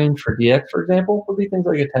that range for DX, for example, would be things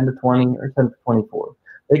like a 10 to 20 or 10 to 24.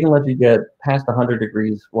 They can let you get past 100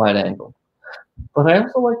 degrees wide angle. But I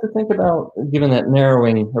also like to think about, given that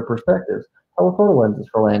narrowing of perspectives, telephoto lenses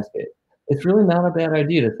for landscape. It's really not a bad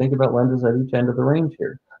idea to think about lenses at each end of the range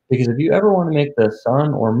here, because if you ever want to make the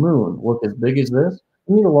sun or moon look as big as this,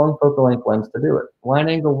 you need a long focal length lens to do it. Wide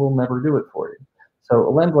angle will never do it for you. So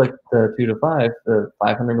a lens like the 2 to 5, the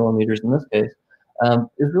 500 millimeters in this case,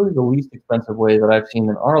 is really the least expensive way that I've seen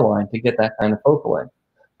in our line to get that kind of focal length.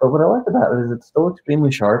 But what I like about it is it's still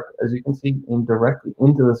extremely sharp. As you can see, directly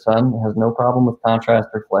into the sun. It has no problem with contrast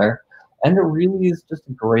or flare. And it really is just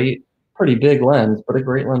a great, pretty big lens, but a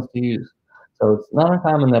great lens to use. So it's not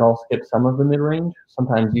uncommon that I'll skip some of the mid-range,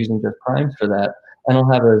 sometimes using just primes for that, and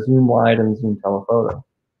I'll have a zoom wide and zoom telephoto.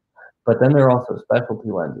 But then there are also specialty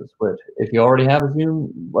lenses, which if you already have a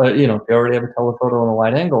zoom, if you already have a telephoto and a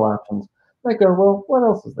wide angle options, you might go, well, what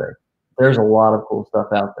else is there? There's a lot of cool stuff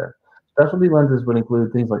out there. Specialty lenses would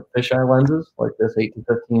include things like fisheye lenses, like this 8 to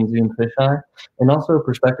 15 zoom fisheye, and also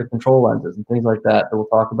perspective control lenses and things like that we'll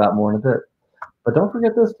talk about more in a bit. But don't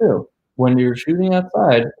forget this too. When you're shooting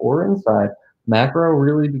outside or inside, macro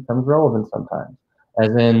really becomes relevant sometimes.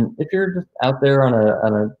 As in, if you're just out there on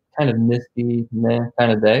a kind of misty,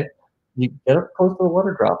 kind of day, you get up close to the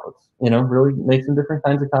water droplets, really make some different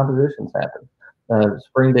kinds of compositions happen.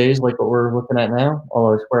 Spring days like what we're looking at now,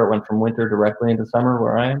 although I swear it went from winter directly into summer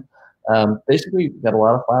where I am. Basically, you've got a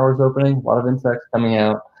lot of flowers opening, a lot of insects coming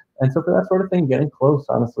out. And so for that sort of thing, getting close,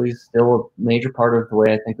 honestly, is still a major part of the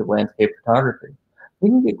way I think of landscape photography. We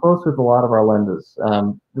can get close with a lot of our lenses,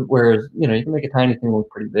 whereas, you can make a tiny thing look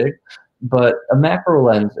pretty big, but a macro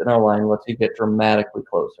lens in our line lets you get dramatically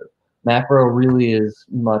closer. Macro really is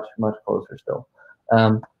much, much closer still.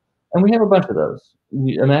 And we have a bunch of those.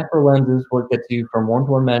 A macro lens is what gets you from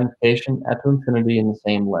 1-to-1 magnification to infinity in the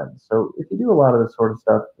same lens. So if you do a lot of this sort of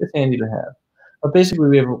stuff, it's handy to have. But basically,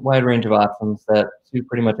 we have a wide range of options that suit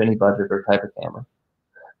pretty much any budget or type of camera.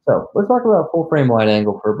 So let's talk about full frame wide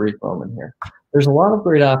angle for a brief moment here. There's a lot of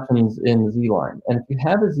great options in the Z line. And if you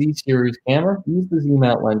have a Z series camera, use the Z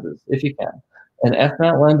mount lenses if you can. An F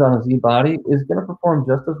mount lens on a Z body is going to perform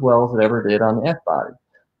just as well as it ever did on the F body.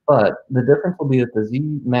 But the difference will be that the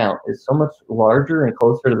Z mount is so much larger and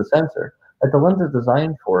closer to the sensor that the lenses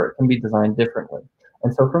designed for it can be designed differently.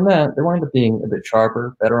 And so from that, they wind up being a bit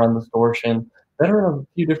sharper, better on distortion, better in a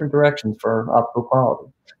few different directions for optical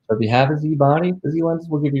quality. So if you have a Z body, the Z lenses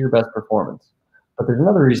will give you your best performance. But there's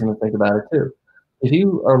another reason to think about it too. If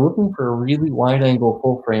you are looking for a really wide angle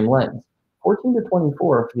full frame lens, 14 to 24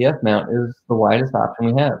 for the F mount is the widest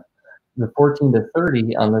option we have. The 14 to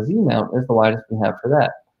 30 on the Z mount is the widest we have for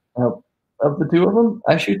that. Now, of the two of them,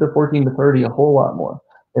 I shoot the 14 to 30 a whole lot more.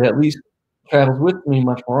 It at least travels with me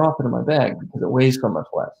much more often in my bag because it weighs so much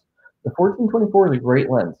less. The 14-24 is a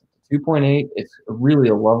great lens. It's 2.8. It's really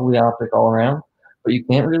a lovely optic all around, but you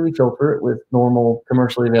can't really filter it with normal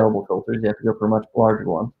commercially available filters. You have to go for a much larger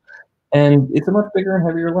one. And it's a much bigger and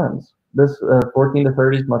heavier lens. This 14 to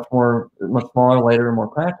 30 is much smaller, lighter, and more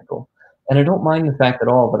practical. And I don't mind the fact at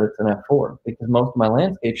all that it's an f4 because most of my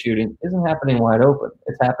landscape shooting isn't happening wide open.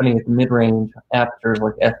 It's happening at the mid-range apertures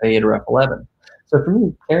like f8 or f11. So for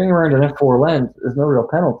me, carrying around an f4 lens is no real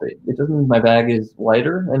penalty. It just means my bag is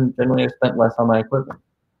lighter and generally I've spent less on my equipment.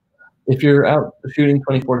 If you're out shooting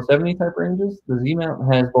 24 to 70 type ranges, the Z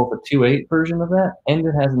mount has both a 2.8 version of that and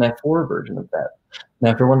it has an f4 version of that.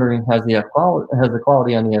 Now, if you're wondering how's the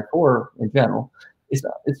quality on the f4 in general, it's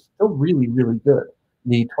still really, really good.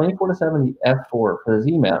 The 24 to 70 f4 for the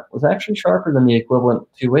Z mount was actually sharper than the equivalent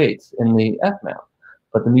 2.8s in the F mount,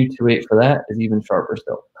 but the new 2.8 for that is even sharper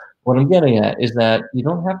still. What I'm getting at is that you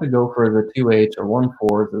don't have to go for the 2.8s or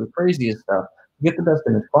 1.4s or the craziest stuff to get the best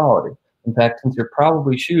image quality. In fact, since you're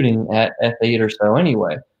probably shooting at f8 or so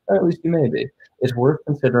anyway, or at least you may be, it's worth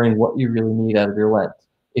considering what you really need out of your lens.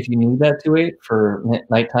 If you need that 2.8 for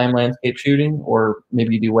nighttime landscape shooting, or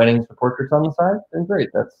maybe you do weddings or portraits on the side, then great.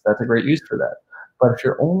 That's a great use for that. But if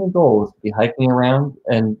your only goal is to be hiking around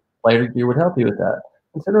and lighter gear would help you with that,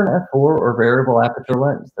 consider an f4 or variable aperture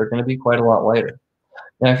lens. They're going to be quite a lot lighter.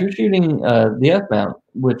 Now, if you're shooting the F mount,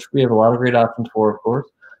 which we have a lot of great options for, of course,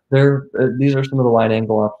 these are some of the wide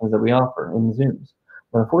angle options that we offer in zooms.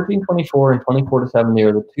 Now, 14-24 and 24-70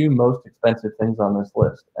 are the two most expensive things on this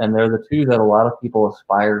list, and they're the two that a lot of people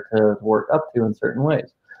aspire to work up to in certain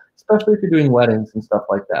ways, especially if you're doing weddings and stuff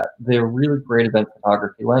like that. They're really great event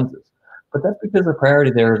photography lenses. But that's because the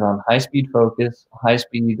priority there is on high-speed focus,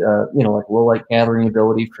 high-speed, like low-light gathering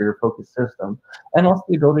ability for your focus system, and also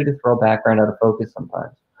the ability to throw background out of focus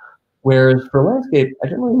sometimes. Whereas for landscape, I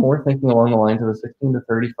generally more thinking along the lines of the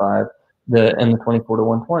 16-35 and the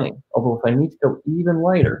 24-120. Although if I need to go even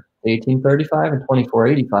lighter, the 18-35 and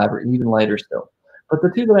 24-85 are even lighter still. But the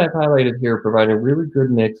two that I've highlighted here provide a really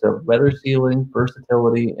good mix of weather sealing,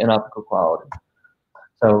 versatility, and optical quality.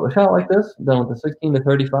 So a shot like this, done with the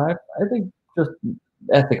 16-35, I think just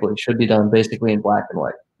ethically should be done basically in black and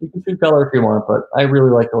white. You can shoot color if you want, but I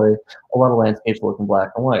really like the way a lot of landscapes look in black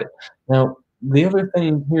and white. Now, the other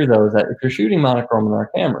thing here, though, is that if you're shooting monochrome in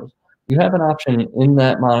our cameras, you have an option in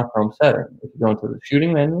that monochrome setting. If you go into the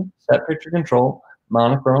shooting menu, set picture control,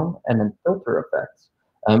 monochrome, and then filter effects.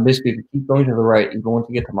 Basically, if you keep going to the right, you're going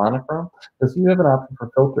to get to monochrome. So you have an option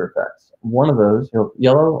for filter effects. One of those, you have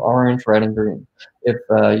yellow, orange, red, and green. If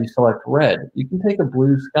you select red, you can take a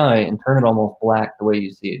blue sky and turn it almost black the way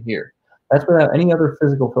you see it here. That's without any other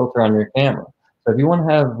physical filter on your camera. So if you want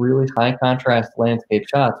to have really high contrast landscape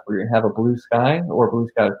shots where you have a blue sky or blue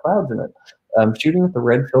sky with clouds in it, shooting with the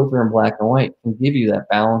red filter in black and white can give you that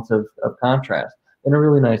balance of contrast in a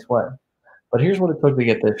really nice way. But here's what it took to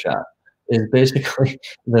get this shot. Is basically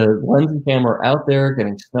the lens and camera out there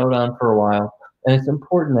getting snowed on for a while. And it's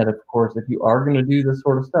important that, of course, if you are going to do this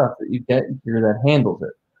sort of stuff, that you get gear that handles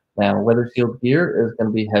it. Now, weather sealed gear is going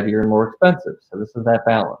to be heavier and more expensive. So this is that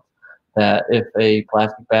balance. That if a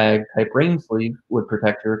plastic bag type rain sleeve would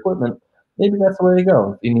protect your equipment, maybe that's the way to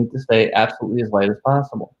go. You need to stay absolutely as light as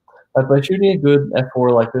possible. But by shooting a good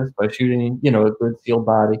f4 like this, by shooting, a good sealed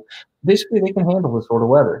body, basically they can handle this sort of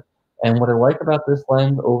weather. And what I like about this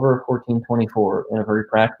lens over a 14-24 in a very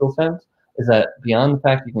practical sense is that beyond the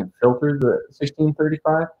fact you can filter the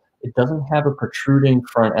 16-35, it doesn't have a protruding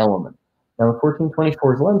front element. Now the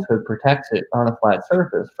 14-24's lens hood protects it on a flat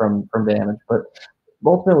surface from damage, but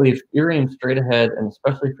ultimately if you're aimed straight ahead, and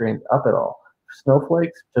especially if you're aimed up at all,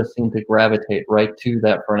 snowflakes just seem to gravitate right to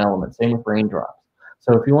that front element, same with raindrops.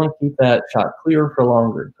 So if you want to keep that shot clear for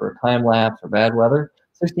longer, for a time lapse or bad weather,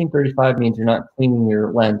 16-35 means you're not cleaning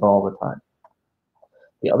your lens all the time.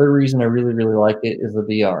 The other reason I really, really like it is the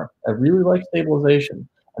VR. I really like stabilization,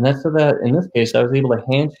 and that's so that, in this case, I was able to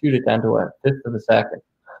hand shoot it down to a fifth of a second.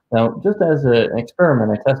 Now, just as an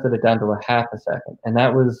experiment, I tested it down to a half a second, and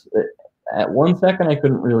that was, at 1 second, I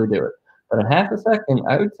couldn't really do it. But at half a second,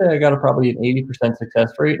 I would say I got probably an 80%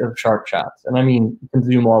 success rate of sharp shots. And I mean, you can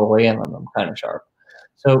zoom all the way in on them, kind of sharp.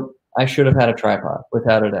 So I should have had a tripod,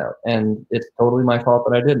 without a doubt. And it's totally my fault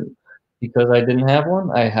that I didn't. Because I didn't have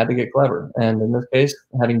one, I had to get clever. And in this case,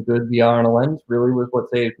 having good VR on a lens really was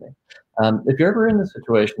what saved me. If you're ever in this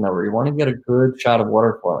situation, though, where you want to get a good shot of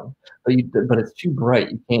water flowing, but it's too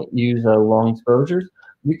bright, you can't use long exposures,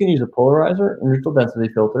 you can use a polarizer and neutral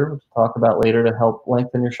density filter, which we'll talk about later, to help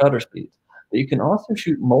lengthen your shutter speeds. But you can also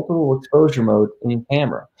shoot multiple exposure modes in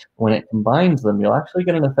camera. When it combines them, you'll actually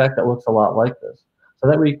get an effect that looks a lot like this. So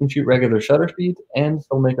that way you can shoot regular shutter speeds and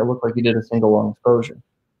still make it look like you did a single long exposure.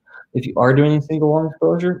 If you are doing a single long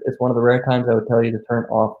exposure, it's one of the rare times I would tell you to turn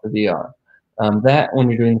off the VR. That when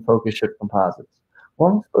you're doing the focus shift composites.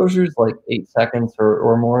 Long exposures, like 8 seconds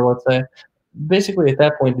or more, let's say, basically at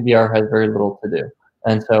that point the VR has very little to do.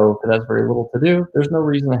 And so if it has very little to do, there's no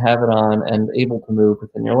reason to have it on and able to move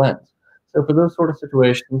within your lens. So for those sort of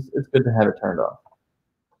situations, it's good to have it turned off.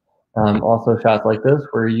 Also shots like this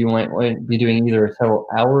where you might be doing either a several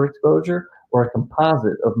hour exposure or a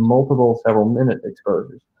composite of multiple several minute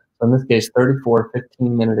exposures. So in this case, 34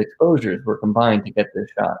 15-minute exposures were combined to get this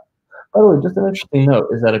shot. By the way, just an interesting note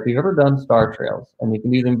is that if you've ever done star trails, and you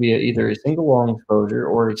can do them via either a single long exposure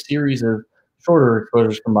or a series of shorter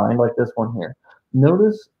exposures combined, like this one here,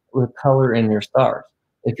 notice the color in your stars.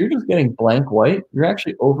 If you're just getting blank white, you're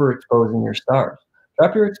actually overexposing your stars.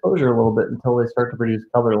 Drop your exposure a little bit until they start to produce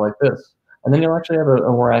color like this, and then you'll actually have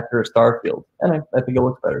a more accurate star field, and I think it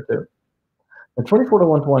looks better too. The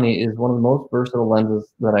 24-120 is one of the most versatile lenses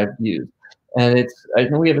that I've used. And I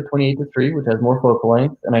know we have a 28-3, which has more focal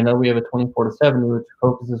length, and I know we have a 24-70, which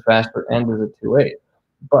focuses faster and is a 2.8.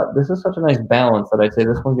 But this is such a nice balance that I'd say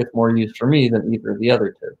this one gets more use for me than either of the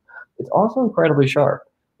other two. It's also incredibly sharp.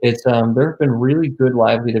 There have been really good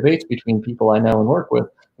lively debates between people I know and work with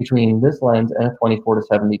between this lens and a 24 to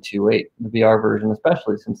 72/8, the VR version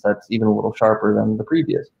especially, since that's even a little sharper than the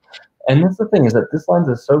previous. And that's the thing, is that this lens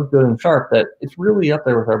is so good and sharp that it's really up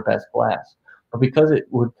there with our best glass. But because it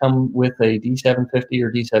would come with a D750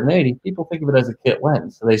 or D780, people think of it as a kit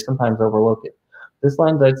lens, so they sometimes overlook it. This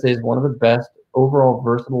lens, I'd say, is one of the best overall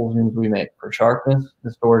versatile zooms we make for sharpness,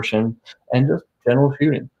 distortion, and just general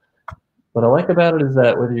shooting. What I like about it is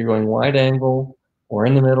that whether you're going wide angle or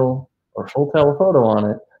in the middle or full telephoto on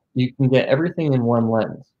it, you can get everything in one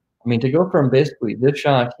lens. I mean, to go from basically this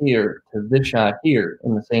shot here to this shot here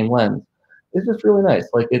in the same lens is just really nice.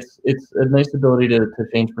 Like it's a nice ability to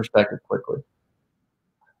change perspective quickly.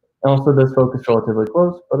 It also does focus relatively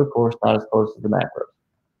close, but of course not as close as the macros.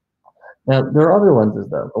 Now, there are other lenses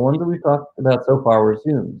though. The ones that we've talked about so far were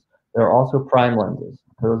zooms. There are also prime lenses.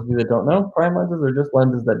 For those of you that don't know, prime lenses are just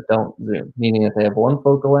lenses that don't zoom, meaning that they have one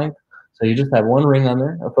focal length. So you just have one ring on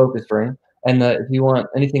there, a focus ring, and that if you want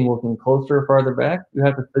anything looking closer or farther back, you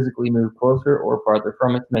have to physically move closer or farther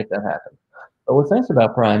from it to make that happen. But what's nice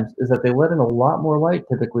about primes is that they let in a lot more light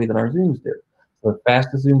typically than our zooms do. So the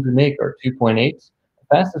fastest zooms we make are 2.8s.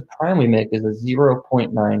 The fastest prime we make is a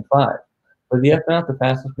 0.95. For the f-mount, the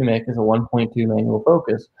fastest we make is a 1.2 manual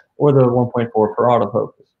focus, or the 1.4 for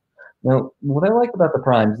autofocus. Now, what I like about the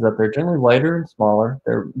primes is that they're generally lighter and smaller.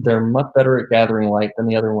 They're much better at gathering light than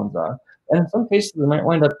the other ones are. And in some cases, they might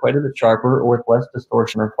wind up quite a bit sharper or with less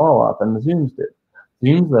distortion or fall off than the zooms do.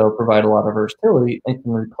 Zooms, though, provide a lot of versatility and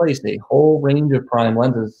can replace a whole range of prime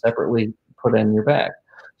lenses separately put in your bag.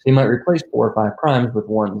 So you might replace 4 or 5 primes with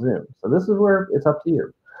one zoom. So this is where it's up to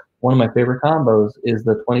you. One of my favorite combos is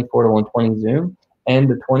the 24 to 120 zoom and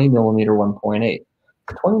the 20 millimeter 1.8.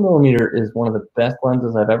 The 20 millimeter is one of the best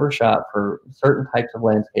lenses I've ever shot for certain types of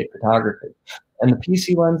landscape photography. And the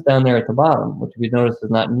PC lens down there at the bottom, which if you notice is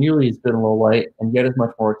not nearly as good in low light and yet is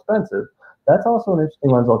much more expensive, that's also an interesting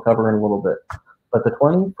lens I'll cover in a little bit. But the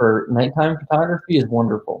 20 for nighttime photography is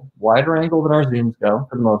wonderful. Wider angle than our zooms go,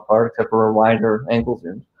 for the most part, except for our wider angle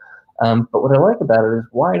zooms. But what I like about it is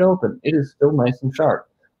wide open. It is still nice and sharp.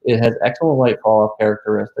 It has excellent light fall-off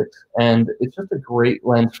characteristics, and it's just a great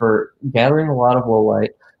lens for gathering a lot of low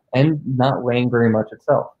light and not weighing very much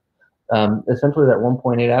itself. Essentially, that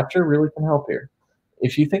 1.8 aperture really can help here.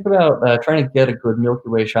 If you think about trying to get a good Milky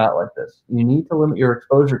Way shot like this, you need to limit your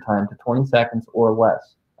exposure time to 20 seconds or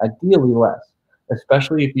less, ideally less,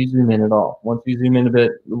 especially if you zoom in at all. Once you zoom in a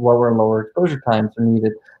bit, lower and lower exposure times are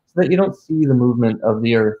needed so that you don't see the movement of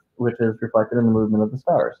the Earth, which is reflected in the movement of the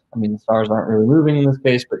stars. I mean, the stars aren't really moving in this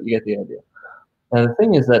case, but you get the idea. Now, the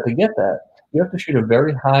thing is that to get that, you have to shoot a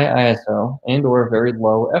very high ISO and or a very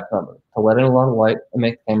low F number to let in a lot of light and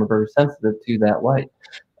make the camera very sensitive to that light.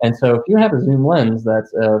 And so if you have a zoom lens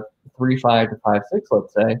that's a 3.5 to 5.6,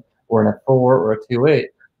 let's say, or an f4 or a 2.8,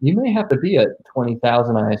 you may have to be at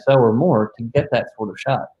 20,000 ISO or more to get that sort of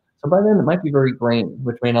shot. So by then it might be very grainy,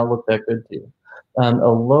 which may not look that good to you. A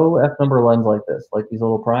low F number lens like this, like these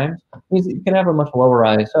little primes, means that you can have a much lower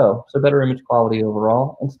ISO, so better image quality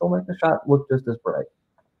overall, and still make the shot look just as bright.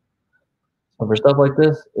 So for stuff like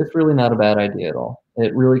this, it's really not a bad idea at all.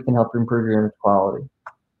 It really can help improve your image quality.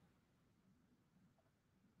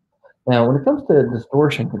 Now, when it comes to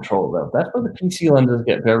distortion control, though, that's where the PC lenses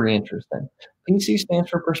get very interesting. PC stands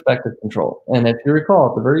for perspective control. And if you recall,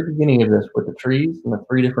 at the very beginning of this, with the trees and the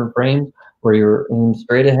 3 different frames, where you're aimed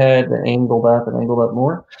straight ahead and angled up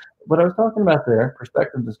more, what I was talking about there,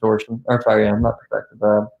 perspective distortion, or sorry, not perspective,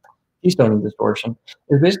 keystoning distortion,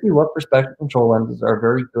 is basically what perspective control lenses are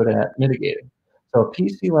very good at mitigating. So a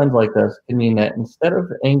PC lens like this can mean that instead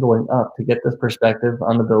of angling up to get this perspective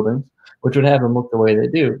on the buildings, which would have them look the way they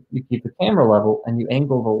do, you keep the camera level and you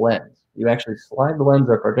angle the lens. You actually slide the lens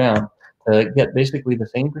up or down to get basically the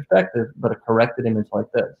same perspective, but a corrected image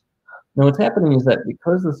like this. Now what's happening is that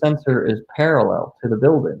because the sensor is parallel to the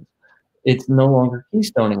buildings, it's no longer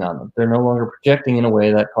keystoning on them. They're no longer projecting in a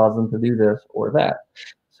way that causes them to do this or that.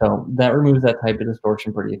 So that removes that type of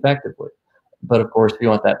distortion pretty effectively. But of course, if you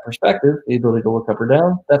want that perspective, the ability to look up or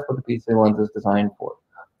down, that's what the PC lens is designed for.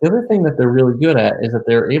 The other thing that they're really good at is that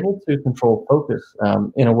they're able to control focus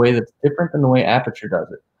in a way that's different than the way aperture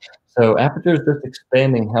does it. So aperture is just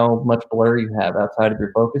expanding how much blur you have outside of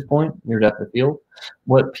your focus point, your depth of field.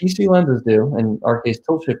 What PC lenses do, in our case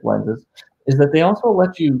tilt shift lenses, is that they also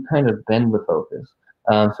let you kind of bend the focus.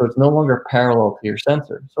 So it's no longer parallel to your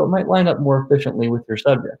sensor. So it might line up more efficiently with your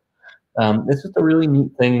subject. It's just a really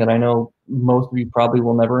neat thing that I know most of you probably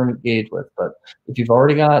will never engage with. But if you've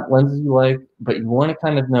already got lenses you like, but you want to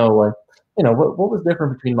kind of know, like, what was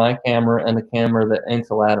different between my camera and the camera that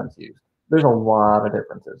Ansel Adams used? There's a lot of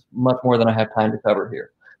differences, much more than I have time to cover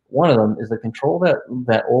here. One of them is the control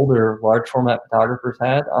that older large format photographers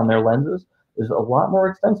had on their lenses is a lot more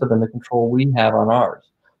extensive than the control we have on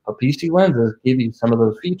ours. But PC lenses give you some of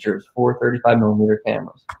those features for 35mm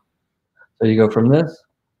cameras. So you go from this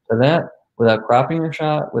to that without cropping your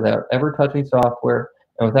shot, without ever touching software,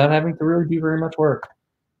 and without having to really do very much work.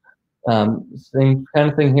 Same kind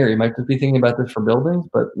of thing here. You might just be thinking about this for buildings,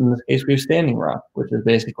 but in this case, we have standing rock, which is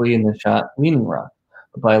basically in this shot leaning rock.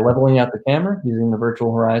 But by leveling out the camera, using the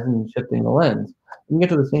virtual horizon and shifting the lens, you can get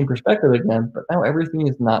to the same perspective again, but now everything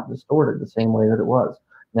is not distorted the same way that it was.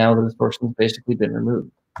 Now the distortion has basically been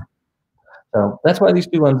removed. So that's why these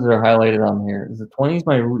two lenses are highlighted on here. The 20 is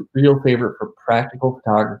my real favorite for practical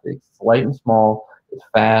photography. It's light and small, it's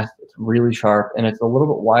fast, it's really sharp, and it's a little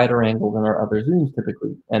bit wider angle than our other zooms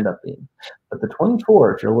typically end up being. But the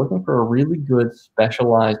 24, if you're looking for a really good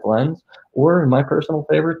specialized lens, or in my personal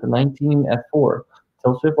favorite, the 19 f4,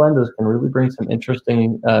 tilt shift lenses can really bring some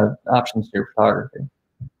interesting options to your photography.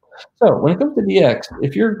 So when it comes to DX,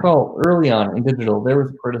 if you recall early on in digital, there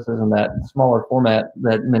was a criticism that smaller format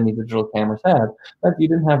that many digital cameras had, that you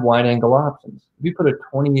didn't have wide angle options. If you put a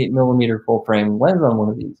 28mm full frame lens on one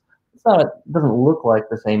of these, it doesn't look like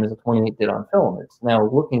the same as a 28 did on film. It's now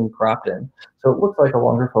looking cropped in. So it looks like a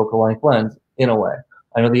longer focal length lens in a way.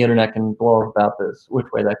 I know the internet can blow up about this,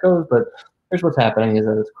 which way that goes, but here's what's happening is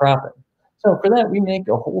that it's cropping. So for that, we make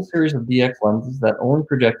a whole series of DX lenses that only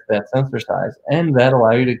project that sensor size and that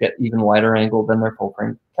allow you to get even wider angle than their full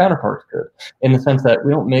frame counterparts could, in the sense that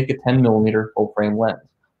we don't make a 10mm full frame lens,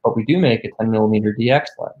 but we do make a 10mm DX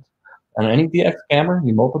lens. On any DX camera,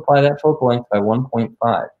 you multiply that focal length by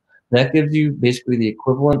 1.5. That gives you basically the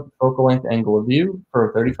equivalent focal length angle of view for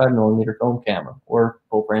a 35mm film camera or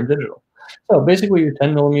full frame digital. So basically your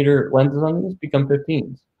 10mm lenses on these become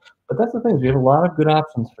 15s. But that's the thing, we have a lot of good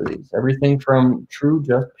options for these. Everything from true,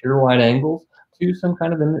 just pure wide angles to some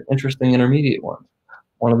kind of interesting intermediate ones.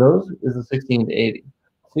 One of those is the 16-80.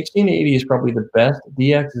 16-80 is probably the best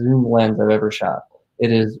DX zoom lens I've ever shot.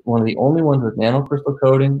 It is one of the only ones with nanocrystal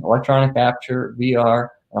coating, electronic capture, VR,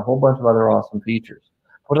 and a whole bunch of other awesome features.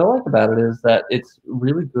 What I like about it is that it's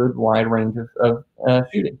really good wide range of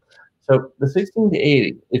shooting. So the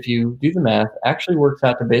 16-80, if you do the math, actually works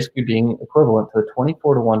out to basically being equivalent to the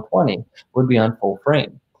 24-120 would be on full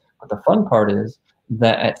frame. But the fun part is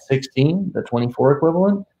that at 16, the 24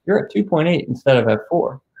 equivalent, you're at 2.8 instead of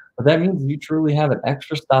f4. But that means you truly have an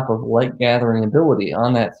extra stop of light gathering ability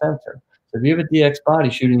on that sensor. So if you have a DX body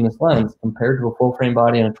shooting this lens compared to a full frame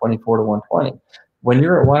body on a 24-120, when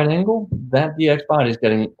you're at wide angle, that DX body is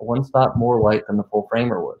getting one stop more light than the full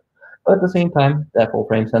framer would. But at the same time, that full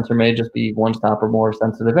frame sensor may just be one stop or more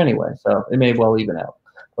sensitive anyway, so it may well even out.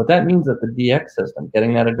 But that means that the DX system,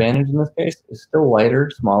 getting that advantage in this case, is still lighter,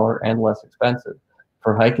 smaller, and less expensive.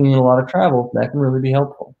 For hiking and a lot of travel, that can really be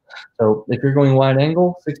helpful. So if you're going wide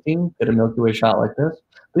angle, 16, get a Milky Way shot like this.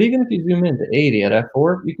 But even if you zoom in to 80 at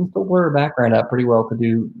f4, you can still blur a background out pretty well to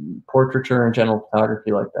do portraiture and general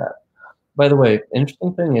photography like that. By the way,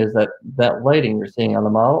 interesting thing is that that lighting you're seeing on the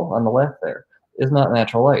model on the left there is not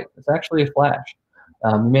natural light. It's actually a flash.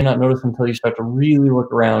 You may not notice until you start to really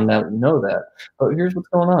look around now that you know that. But here's what's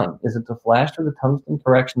going on, is it's a flash with a tungsten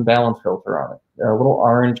correction balance filter on it, a little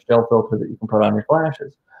orange gel filter that you can put on your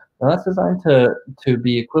flashes. Now that's designed to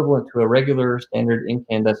be equivalent to a regular standard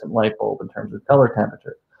incandescent light bulb in terms of color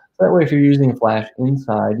temperature. So that way if you're using a flash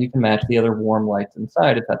inside, you can match the other warm lights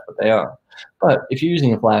inside if that's what they are. But if you're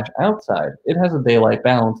using a flash outside, it has a daylight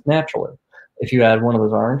balance naturally. If you add one of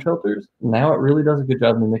those orange filters, now it really does a good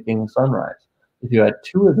job mimicking a sunrise. If you add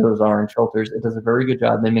two of those orange filters, it does a very good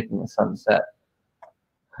job mimicking a sunset.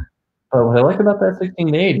 But what I like about that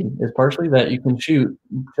 16-80 is partially that you can shoot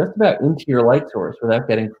just about into your light source without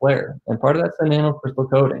getting flare. And part of that's the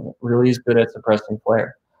nanocrystal coating. It really is good at suppressing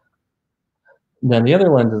flare. Then the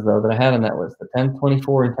other lenses, though, that I had on that list, the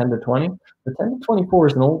 10-24 and 10-20, the 10-24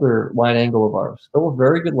 is an older wide angle of ours. Still a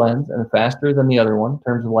very good lens and faster than the other one in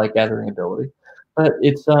terms of light gathering ability. But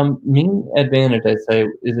its main advantage, I'd say,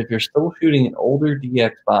 is if you're still shooting an older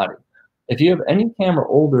DX body. If you have any camera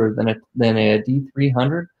older than a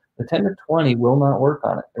D300, the 10-20 will not work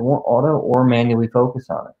on it. It won't auto or manually focus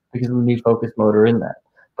on it because of the new focus motor in that.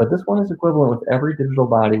 But this one is equivalent with every digital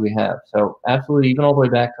body we have. So absolutely, even all the way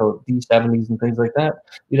back to D70s and things like that,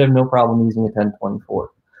 you'd have no problem using a 10-24.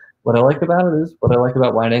 What I like about it is what I like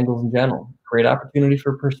about wide angles in general. Great opportunity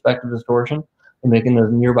for perspective distortion and making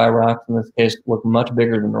those nearby rocks, in this case, look much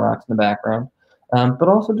bigger than the rocks in the background. But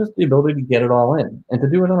also just the ability to get it all in and to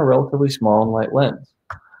do it on a relatively small and light lens.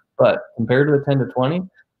 But compared to the 10-20,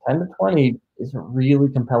 10 to 20 is a really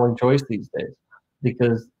compelling choice these days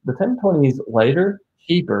because the 10 to 20 is lighter,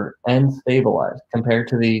 cheaper, and stabilized compared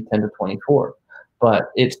to the 10 to 24.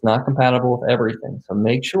 But it's not compatible with everything. So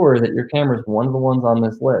make sure that your camera is one of the ones on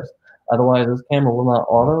this list. Otherwise, this camera will not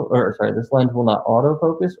this lens will not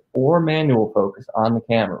autofocus or manual focus on the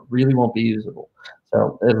camera. Really won't be usable.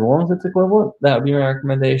 So as long as it's equivalent, that would be my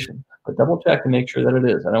recommendation. But double check to make sure that it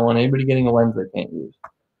is. I don't want anybody getting a lens they can't use.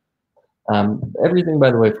 Everything,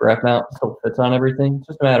 by the way, for F-mount still fits on everything. It's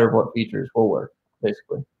just a matter of what features will work,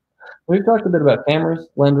 basically. We've talked a bit about cameras,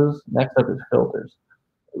 lenses. Next up is filters.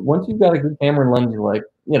 Once you've got a good camera and lens you like,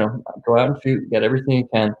 go out and shoot, get everything you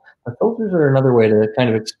can. The filters are another way to kind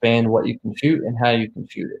of expand what you can shoot and how you can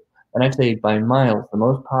shoot it. And I'd say by miles, the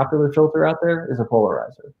most popular filter out there is a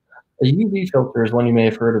polarizer. A UV filter is one you may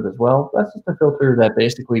have heard of as well. That's just a filter that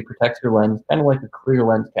basically protects your lens, kind of like a clear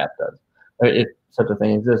lens cap does, if such a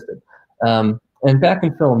thing existed. And back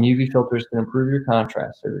in film, UV filters can improve your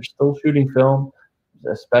contrast. So if you're still shooting film,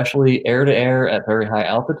 especially air-to-air at very high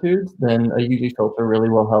altitudes, then a UV filter really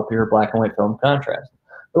will help your black and white film contrast.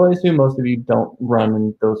 Though I assume most of you don't run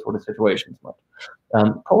in those sort of situations much.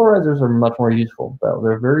 Polarizers are much more useful, though.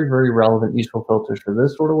 They're very, very relevant, useful filters for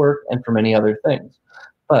this sort of work and for many other things.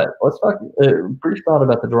 But let's talk brief thought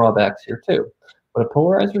about the drawbacks here, too. What a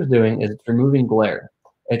polarizer is doing is it's removing glare.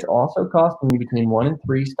 It's also costing you between 1 and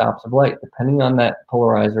 3 stops of light, depending on that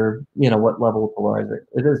polarizer, what level of polarizer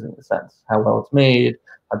it is in a sense, how well it's made,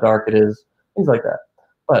 how dark it is, things like that.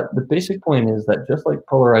 But the basic point is that just like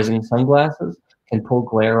polarizing sunglasses can pull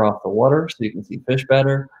glare off the water so you can see fish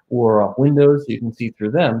better, or off windows so you can see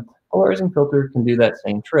through them, polarizing filter can do that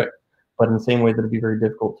same trick. But in the same way that it'd be very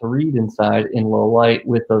difficult to read inside in low light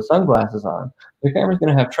with those sunglasses on, your camera's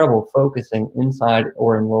going to have trouble focusing inside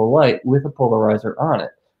or in low light with a polarizer on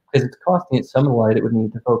it, because it's costing it some of the light it would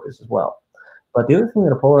need to focus as well. But the other thing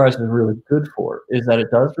that a polarizer is really good for is that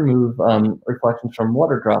it does remove reflections from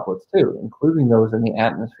water droplets too, including those in the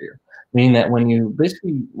atmosphere. Meaning that when you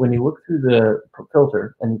look through the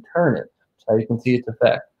filter and you turn it, so you can see its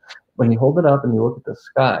effect. When you hold it up and you look at the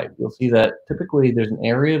sky, you'll see that typically there's an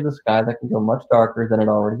area of the sky that can go much darker than it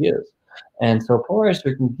already is. And so a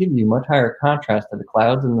polarizer can give you much higher contrast to the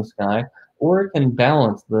clouds in the sky, or it can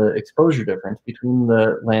balance the exposure difference between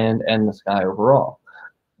the land and the sky overall.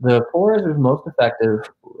 The polarizer is most effective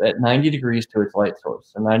at 90 degrees to its light source,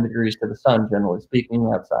 so 90 degrees to the sun, generally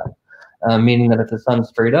speaking, outside. Meaning that if the sun's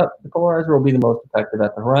straight up, the polarizer will be the most effective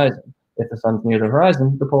at the horizon. If the sun's near the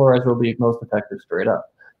horizon, the polarizer will be most effective straight up.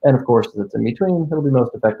 And of course, if it's in between, it'll be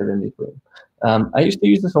most effective in between. I used to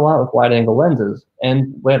use this a lot with wide-angle lenses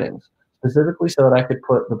and weddings, specifically so that I could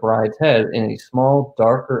put the bride's head in a small,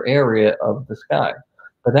 darker area of the sky.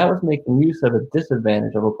 But that was making use of a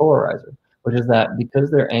disadvantage of a polarizer, which is that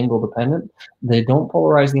because they're angle dependent, they don't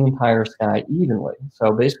polarize the entire sky evenly.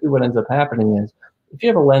 So basically what ends up happening is, if you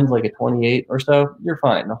have a lens like a 28 or so, you're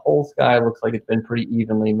fine. The whole sky looks like it's been pretty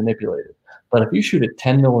evenly manipulated. But if you shoot a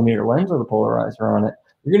 10mm lens with a polarizer on it,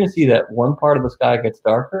 you're going to see that one part of the sky gets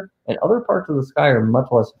darker and other parts of the sky are much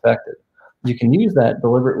less affected. You can use that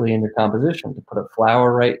deliberately in your composition to put a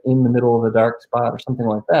flower right in the middle of a dark spot or something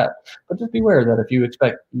like that. But just beware that if you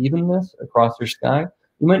expect evenness across your sky,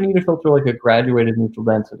 you might need a filter like a graduated neutral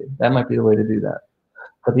density. That might be the way to do that.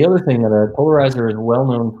 But the other thing that a polarizer is well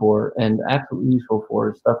known for and absolutely useful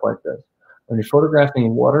for is stuff like this. When you're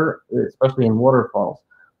photographing water, especially in waterfalls,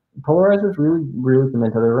 polarizers really come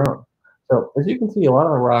into their own. So as you can see, a lot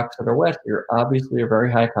of the rocks that are wet here obviously are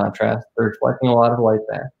very high contrast. They're reflecting a lot of light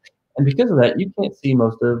back. And because of that, you can't see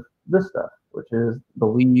most of this stuff, which is the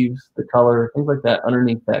leaves, the color, things like that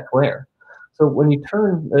underneath that glare. So when you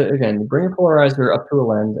turn, again, you bring a polarizer up to a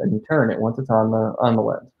lens and you turn it once it's on the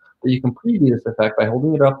lens. But you can preview this effect by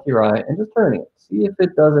holding it up to your eye and just turning it. See if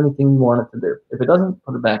it does anything you want it to do. If it doesn't,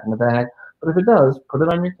 put it back in the bag. But if it does, put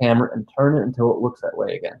it on your camera and turn it until it looks that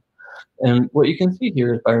way again. And what you can see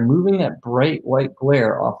here is by removing that bright white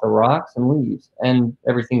glare off the rocks and leaves and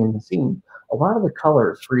everything in the scene, a lot of the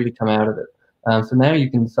color is free to come out of it. So now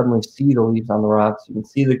you can suddenly see the leaves on the rocks. You can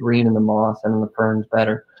see the green in the moss and in the ferns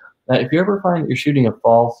better. Now, if you ever find that you're shooting a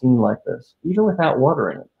fall scene like this, even without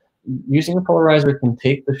water in it, using a polarizer can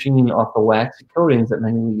take the sheen off the waxy coatings that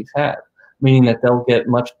many leaves have, meaning that they'll get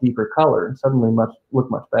much deeper color and suddenly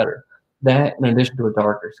look much better. That, in addition to a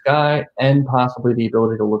darker sky and possibly the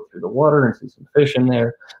ability to look through the water and see some fish in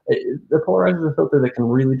there, the polarizer is a filter that can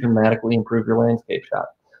really dramatically improve your landscape shot.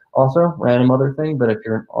 Also, random other thing, but if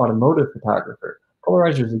you're an automotive photographer,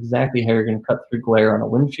 polarizer is exactly how you're going to cut through glare on a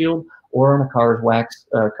windshield or on a car's wax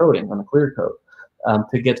coating, on a clear coat,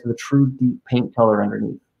 to get to the true deep paint color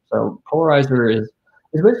underneath. So polarizer is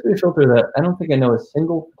It's basically a filter that I don't think I know a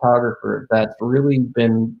single photographer that's really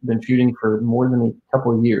been shooting for more than a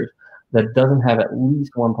couple of years that doesn't have at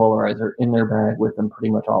least one polarizer in their bag with them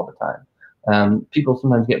pretty much all the time. People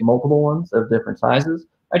sometimes get multiple ones of different sizes.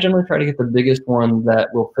 I generally try to get the biggest one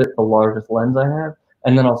that will fit the largest lens I have,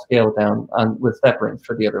 and then I'll scale it down with step rings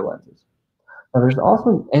for the other lenses. Now, there's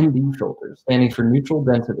also an ND filter, standing for neutral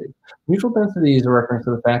density. Neutral density is a reference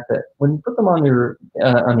to the fact that when you put them on your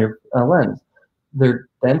lens, their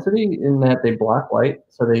density in that they block light,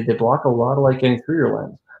 so they block a lot of light getting through your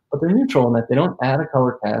lens. But they're neutral in that they don't add a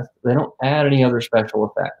color cast, they don't add any other special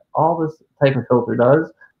effect. All this type of filter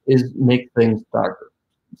does is make things darker,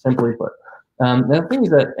 simply put. Now, the thing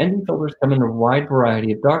is that ND filters come in a wide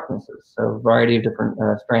variety of darknesses, so a variety of different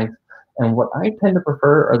strengths. And what I tend to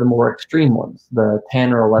prefer are the more extreme ones, the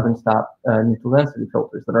 10 or 11 stop neutral density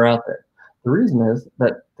filters that are out there. The reason is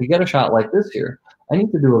that to get a shot like this here, I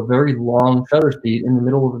need to do a very long shutter speed in the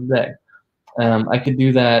middle of the day. I could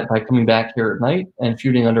do that by coming back here at night and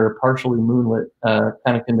shooting under a partially moonlit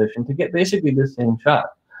kind of condition to get basically the same shot.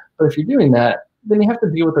 But if you're doing that, then you have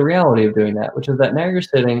to deal with the reality of doing that, which is that now you're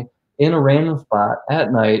sitting in a random spot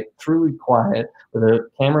at night, truly quiet, with a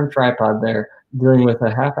camera and tripod there, dealing with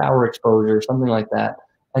a half-hour exposure, something like that.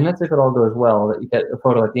 And that's if it all goes well, that you get a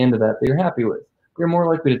photo at the end of that you're happy with. You're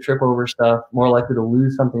more likely to trip over stuff, more likely to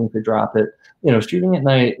lose something if you drop it. You know, shooting at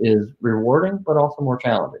night is rewarding, but also more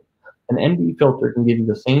challenging. An ND filter can give you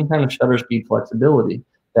the same kind of shutter speed flexibility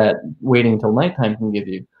that waiting until nighttime can give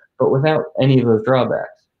you, but without any of those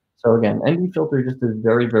drawbacks. So again, ND filter just is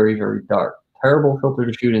very, very, very dark. Terrible filter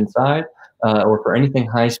to shoot inside or for anything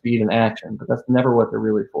high speed and action, but that's never what they're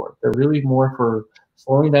really for. They're really more for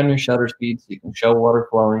slowing down your shutter speed so you can show water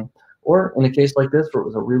flowing. Or in a case like this where it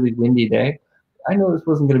was a really windy day, I know this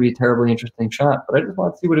wasn't going to be a terribly interesting shot, but I just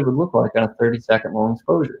wanted to see what it would look like on a 30-second long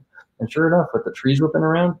exposure. And sure enough, with the trees whipping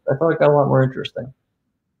around, I thought it got a lot more interesting.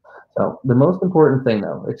 So the most important thing,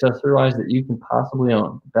 though, accessory-wise that you can possibly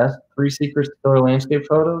own, best 3 secrets to killer landscape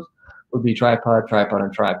photos would be tripod, tripod,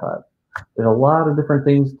 and tripod. There's a lot of different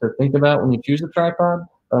things to think about when you choose a tripod,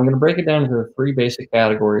 but I'm going to break it down into the 3 basic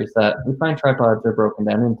categories that we find tripods are broken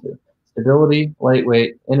down into. Stability,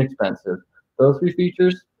 lightweight, inexpensive. Those 3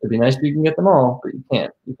 features, it'd be nice if you can get them all, but you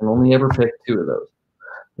can't. You can only ever pick 2 of those.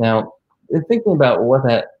 Now, in thinking about what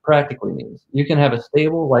that practically means, you can have a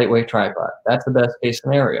stable, lightweight tripod. That's the best case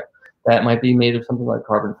scenario. That might be made of something like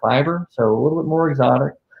carbon fiber, so a little bit more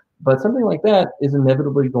exotic, but something like that is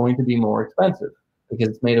inevitably going to be more expensive because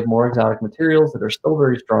it's made of more exotic materials that are still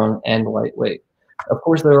very strong and lightweight. Of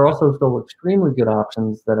course, there are also still extremely good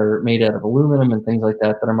options that are made out of aluminum and things like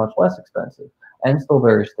that that are much less expensive and still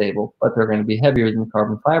very stable, but they're going to be heavier than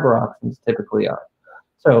carbon fiber options typically are.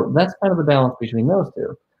 So that's kind of the balance between those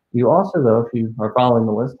 2. You also, though, if you are following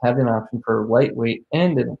the list, have an option for lightweight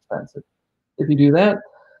and inexpensive. If you do that,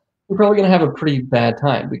 you're probably going to have a pretty bad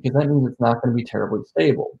time because that means it's not going to be terribly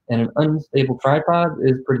stable. And an unstable tripod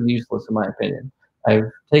is pretty useless in my opinion.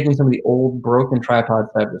 I've taken some of the old broken tripods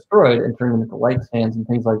that I've destroyed and turned them into light stands and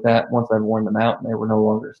things like that once I've worn them out and they were no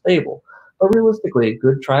longer stable. But realistically, a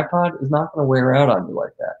good tripod is not going to wear out on you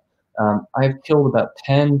like that. I've killed about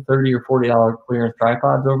 10, $30, or $40 clearance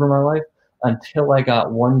tripods over my life until I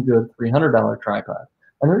got one good $300 tripod.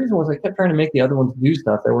 And the reason was I kept trying to make the other ones do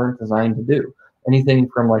stuff they weren't designed to do. Anything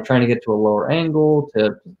from like trying to get to a lower angle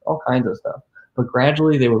to all kinds of stuff. But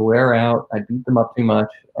gradually they would wear out, I beat them up too much,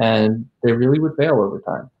 and they really would fail over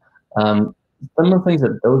time. Some of the things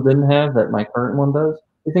that those didn't have that my current one does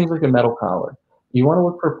are things like a metal collar. You want to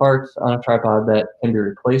look for parts on a tripod that can be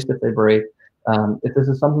replaced if they break. If this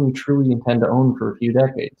is something you truly intend to own for a few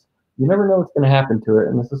decades, you never know what's going to happen to it,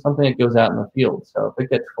 and this is something that goes out in the field. So if it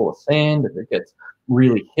gets full of sand, if it gets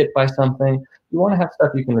really hit by something, you want to have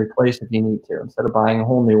stuff you can replace if you need to, instead of buying a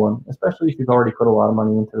whole new one, especially if you've already put a lot of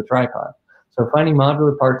money into the tripod. So finding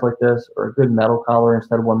modular parts like this, or a good metal collar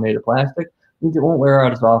instead of one made of plastic, means it won't wear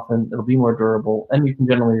out as often, it'll be more durable, and you can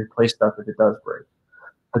generally replace stuff if it does break.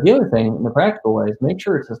 But the other thing, in the practical way, is make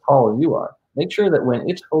sure it's as tall as you are. Make sure that when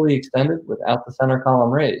it's fully extended without the center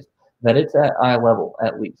column raised, that it's at eye level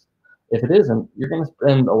at least. If it isn't, you're going to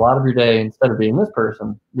spend a lot of your day, instead of being this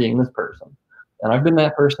person, being this person. And I've been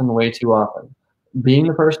that person way too often. Being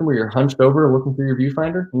the person where you're hunched over looking through your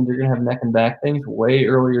viewfinder means you're going to have neck and back things way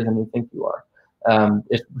earlier than you think you are.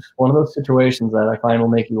 It's one of those situations that I find will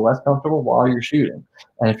make you less comfortable while you're shooting.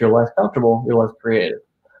 And if you're less comfortable, you're less creative.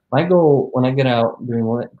 My goal when I get out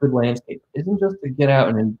doing good landscape isn't just to get out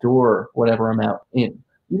and endure whatever I'm out in.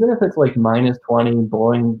 Even if it's like minus 20,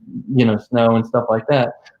 blowing, snow and stuff like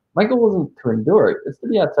that, my goal isn't to endure it. It's to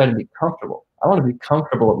be outside and be comfortable. I want to be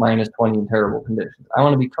comfortable at minus 20 in terrible conditions. I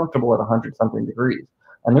want to be comfortable at 100-something degrees.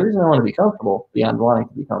 And the reason I want to be comfortable, beyond wanting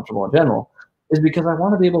to be comfortable in general, is because I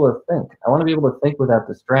want to be able to think. I want to be able to think without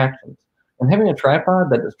distractions. And having a tripod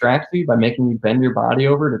that distracts you by making you bend your body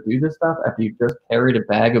over to do this stuff after you've just carried a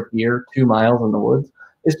bag of gear 2 miles in the woods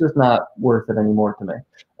is just not worth it anymore to me.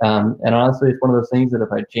 And honestly, it's one of those things that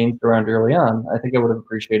if I changed around early on, I think I would have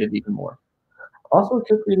appreciated even more. Also, a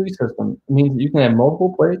quick release system means that you can have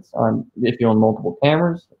multiple plates on, if you own multiple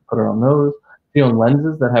cameras, put it on those. If you own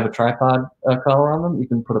lenses that have a tripod collar on them, you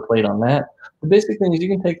can put a plate on that. The basic thing is you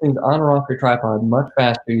can take things on or off your tripod much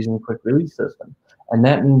faster using a quick release system. And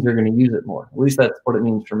that means you're going to use it more. At least that's what it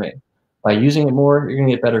means for me. By using it more, you're going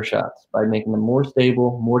to get better shots by making them more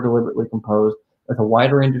stable, more deliberately composed, with a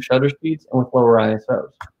wider range of shutter speeds and with lower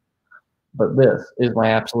ISOs. But this is my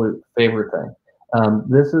absolute favorite thing.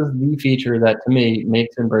 This is the feature that, to me,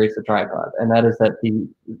 makes embrace the tripod, and that is that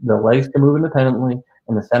the legs can move independently,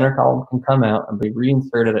 and the center column can come out and be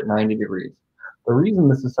reinserted at 90 degrees. The reason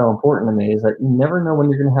this is so important to me is that you never know when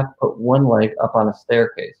you're going to have to put one leg up on a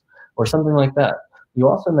staircase or something like that. You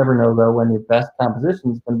also never know, though, when your best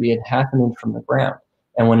composition is going to be at half an inch from the ground,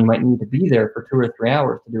 and when you might need to be there for 2 or 3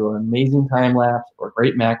 hours to do an amazing time lapse or a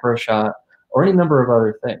great macro shot or any number of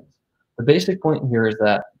other things. The basic point here is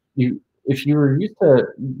that if you were used to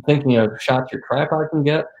thinking of shots your tripod can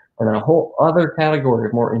get, and then a whole other category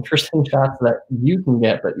of more interesting shots that you can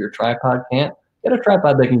get but your tripod can't, get a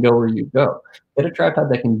tripod that can go where you go. Get a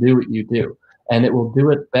tripod that can do what you do, and it will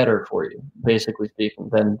do it better for you, basically speaking,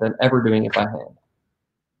 than ever doing it by hand.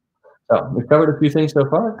 So we've covered a few things so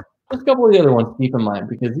far. Just a couple of the other ones to keep in mind,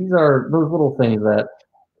 because these are those little things that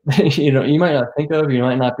you might not think of. You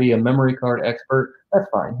might not be a memory card expert. That's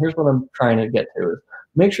fine. Here's what I'm trying to get to is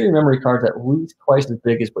make sure your memory card's at least twice as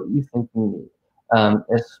big as what you think you need.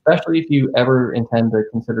 Especially if you ever intend to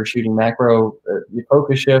consider shooting macro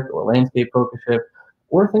focus shift or landscape focus shift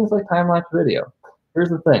or things like time-lapse video. Here's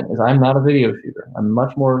the thing, is I'm not a video shooter. I'm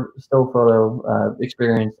much more still photo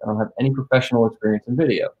experienced. I don't have any professional experience in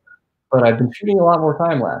video. But I've been shooting a lot more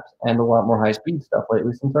time-lapse and a lot more high-speed stuff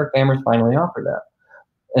lately since our cameras finally offer that.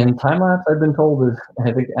 And time-lapse, I've been told, is,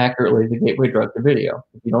 I think accurately, the gateway drug to video.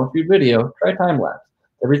 If you don't shoot video, try time-lapse.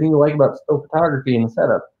 Everything you like about still photography and the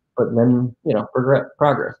setup, but then,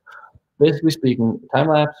 progress. Basically speaking,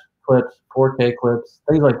 time-lapse clips, 4K clips,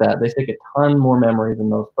 things like that, they take a ton more memory than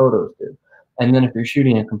those photos do. And then if you're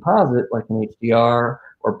shooting a composite, like an HDR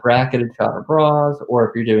or bracketed shot or bras, or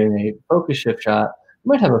if you're doing a focus shift shot, you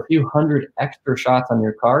might have a few hundred extra shots on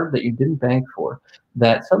your card that you didn't bank for.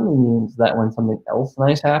 That suddenly means that when something else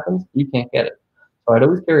nice happens, you can't get it. So I'd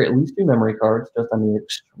always carry at least 2 memory cards, just on the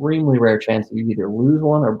extremely rare chance that you either lose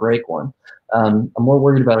one or break one. I'm more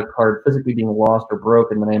worried about a card physically being lost or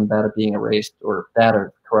broken than I am about it being erased or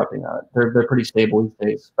data corrupting on it. They're pretty stable these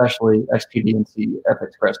days, especially XPD and CF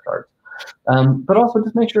Express cards. But also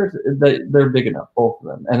just make sure that they're big enough, both of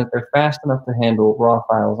them, and that they're fast enough to handle raw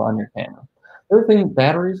files on your camera. The other thing,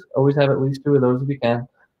 batteries, always have at least 2 of those if you can.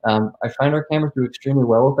 I find our cameras do extremely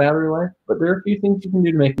well with battery life, but there are a few things you can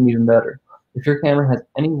do to make them even better. If your camera has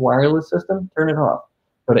any wireless system, turn it off.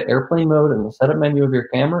 Go to airplane mode in the setup menu of your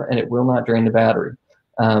camera, and it will not drain the battery.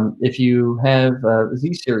 If you have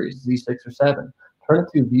Z series, Z6 or 7, turn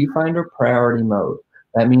it to viewfinder priority mode.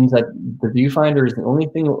 That means that the viewfinder is the only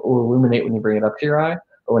thing that will illuminate when you bring it up to your eye,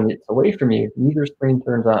 but when it's away from you, neither screen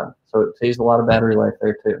turns on. So it saves a lot of battery life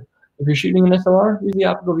there too. If you're shooting an SLR, use the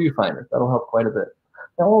optical viewfinder. That'll help quite a bit.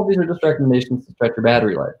 Now, all of these are just recommendations to stretch your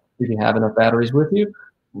battery life. If you have enough batteries with you,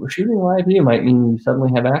 shooting live view might mean you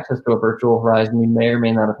suddenly have access to a virtual horizon you may or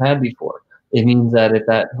may not have had before. It means that if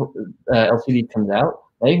that LCD comes out,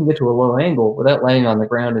 now you can get to a low angle without laying on the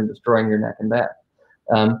ground and destroying your neck and back.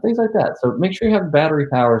 Things like that. So make sure you have battery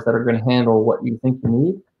powers that are going to handle what you think you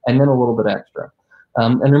need, and then a little bit extra.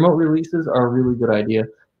 And remote releases are a really good idea.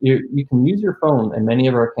 You can use your phone and many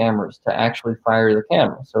of our cameras to actually fire the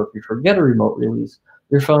camera. So if you forget a remote release,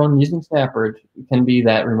 your phone using SnapBridge can be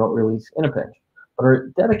that remote release in a pinch. But our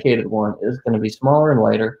dedicated one is going to be smaller and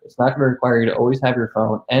lighter. It's not going to require you to always have your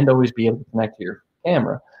phone and always be able to connect to your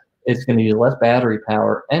camera. It's going to use less battery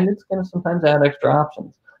power, and it's going to sometimes add extra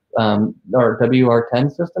options. Our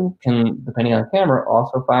WR10 system can, depending on camera,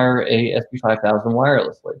 also fire a SP5000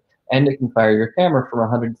 wirelessly, and it can fire your camera from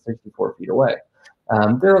 164 feet away.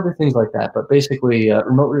 There are other things like that, but basically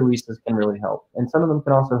remote releases can really help. And some of them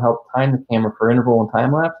can also help time the camera for interval and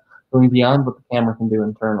time-lapse, going beyond what the camera can do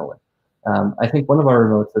internally. I think one of our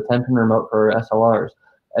remotes, the 10-pin remote for SLRs,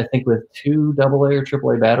 I think with 2 AA or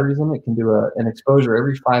AAA batteries in it, can do an exposure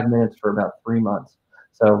every 5 minutes for about 3 months.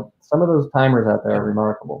 So some of those timers out there are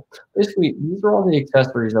remarkable. Basically, these are all the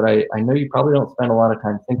accessories that I know you probably don't spend a lot of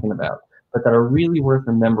time thinking about. but that are really worth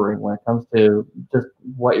remembering when it comes to just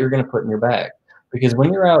what you're going to put in your bag. Because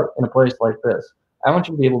when you're out in a place like this, I want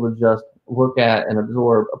you to be able to just look at and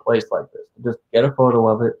absorb a place like this. Just get a photo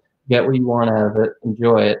of it, get what you want out of it,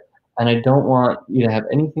 enjoy it. And I don't want you to have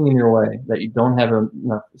anything in your way, that you don't have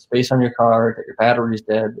enough space on your card, that your battery's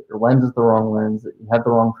dead, that your lens is the wrong lens, that you have the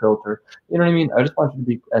wrong filter. You know what I mean? I just want you to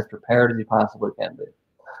be as prepared as you possibly can be.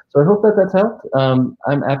 So I hope that that's helped.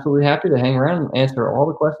 I'm absolutely happy to hang around and answer all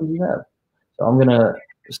the questions you have. So I'm going to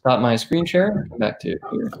stop my screen share and come back to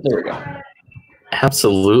here. There we go.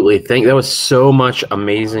 Absolutely. That was so much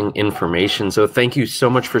amazing information. So thank you so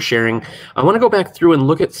much for sharing. I want to go back through and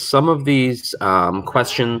look at some of these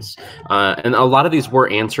questions. And a lot of these were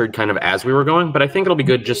answered kind of as we were going, but I think it'll be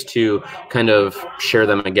good just to kind of share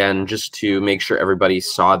them again, just to make sure everybody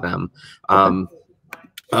saw them.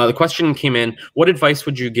 The question came in, what advice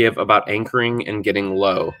would you give about anchoring and getting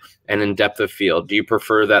low and in depth of field? Do you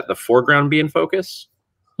prefer that the foreground be in focus?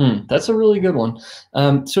 That's a really good one.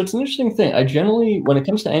 So it's an interesting thing. I generally, when it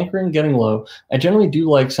comes to anchoring and getting low, I generally do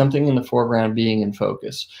like something in the foreground being in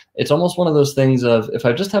focus. It's almost one of those things of, if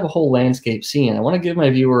I just have a whole landscape scene, I want to give my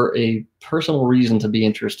viewer a personal reason to be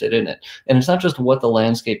interested in it. And it's not just what the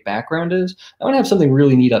landscape background is. I want to have something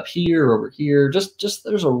really neat up here, over here. Just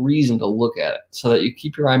there's a reason to look at it so that you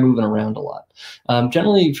keep your eye moving around a lot.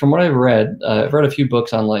 Generally, from what I've read a few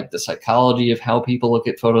books on like the psychology of how people look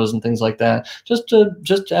at photos and things like that, just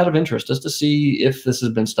out of interest, just to see if this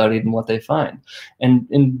has been studied and what they find. And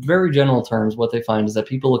in very general terms, what they find is that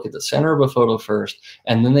people look at the center of a photo first,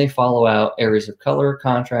 and then they follow out areas of color,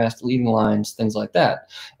 contrast, leading lines, things like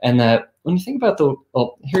that. And that when you think about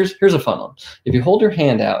here's a fun one. If you hold your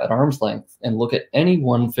hand out at arm's length and look at any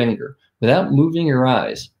one finger without moving your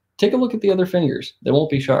eyes, take a look at the other fingers. They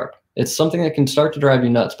won't be sharp. It's something that can start to drive you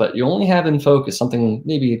nuts, but you only have in focus something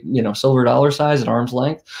maybe, silver dollar size at arm's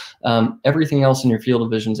length. Everything else in your field of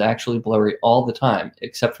vision is actually blurry all the time,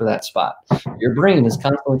 except for that spot. Your brain is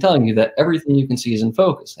constantly telling you that everything you can see is in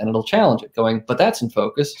focus, and it'll challenge it, going, but that's in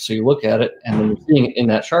focus. So you look at it, and then you're seeing it in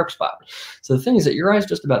that sharp spot. So the thing is that your eyes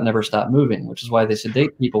just about never stop moving, which is why they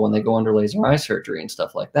sedate people when they go under laser eye surgery and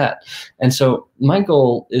stuff like that. And so my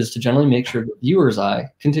goal is to generally make sure the viewer's eye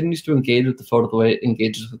continues to engage with the photo the way it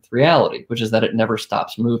engages with reality, which is that it never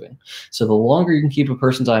stops moving. So the longer you can keep a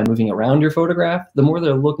person's eye moving around your photograph, the more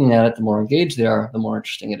they're looking at it, the more engaged they are, the more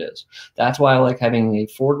interesting it is. That's why I like having a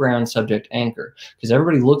foreground subject anchor, because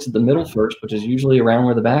everybody looks at the middle first, which is usually around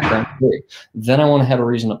where the background is. Then I want to have a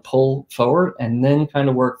reason to pull forward and then kind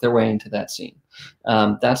of work their way into that scene.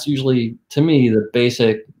 That's usually, to me, the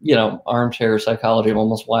basic, armchair psychology of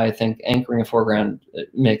almost why I think anchoring a foreground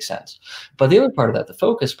makes sense. But the other part of that, the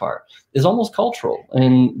focus part, is almost cultural.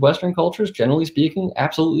 In Western cultures, generally speaking,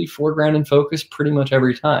 absolutely foreground and focus pretty much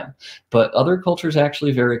every time. But other cultures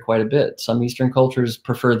actually vary quite a bit. Some Eastern cultures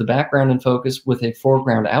prefer the background and focus with a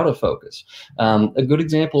foreground out of focus. A good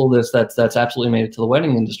example of this that's absolutely made it to the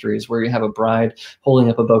wedding industry is where you have a bride holding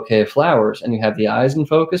up a bouquet of flowers, and you have the eyes in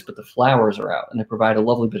focus, but the flowers are out, and they provide a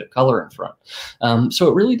lovely bit of color in front. So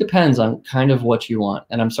it really depends on kind of what you want.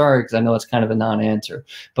 And I'm sorry, because I know it's kind of a non-answer.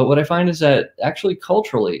 But what I find is that actually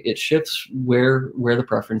culturally, it shifts where the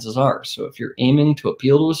preferences are. So if you're aiming to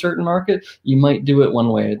appeal to a certain market, you might do it one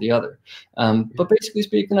way or the other. But basically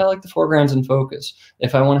speaking, I like the foregrounds in focus.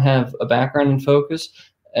 If I want to have a background in focus,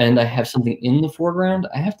 and I have something in the foreground,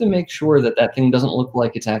 I have to make sure that that thing doesn't look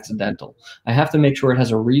like it's accidental. I have to make sure it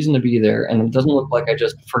has a reason to be there, and it doesn't look like I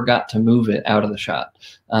just forgot to move it out of the shot.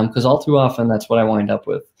 Because all too often, that's what I wind up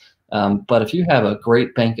with. But if you have a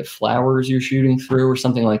great bank of flowers you're shooting through or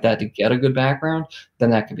something like that to get a good background, then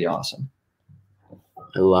that could be awesome.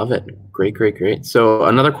 I love it. Great, great, great. So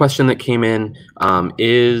another question that came in,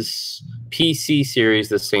 is PC series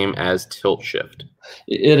the same as tilt shift?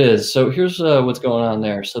 It is. So here's what's going on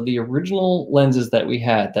there. So the original lenses that we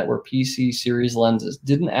had that were PC series lenses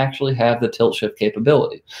didn't actually have the tilt shift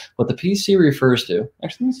capability. What the PC refers to,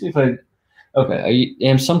 actually, let me see if okay, I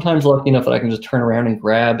am sometimes lucky enough that I can just turn around and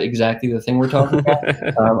grab exactly the thing we're talking about.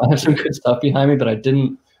 I have some good stuff behind me, but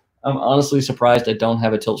I'm honestly surprised I don't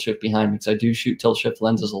have a tilt shift behind me, because I do shoot tilt shift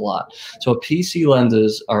lenses a lot. So PC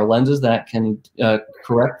lenses are lenses that can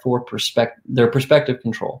correct for their perspective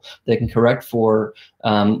control. They can correct for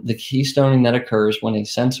the keystoning that occurs when a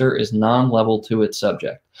sensor is non-level to its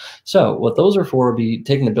subject. So what those are for would be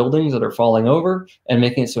taking the buildings that are falling over and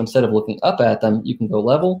making it so instead of looking up at them, you can go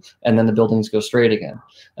level, and then the buildings go straight again.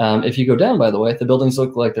 If you go down, by the way, the buildings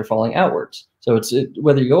look like they're falling outwards. So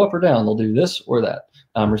whether you go up or down, they'll do this or that,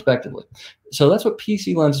 respectively. So that's what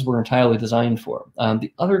PC lenses were entirely designed for.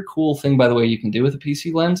 The other cool thing, by the way, you can do with a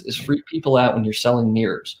PC lens is freak people out when you're selling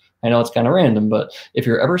mirrors. I know it's kind of random, but if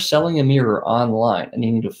you're ever selling a mirror online and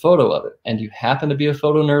you need a photo of it, and you happen to be a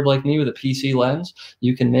photo nerd like me with a PC lens,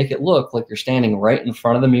 you can make it look like you're standing right in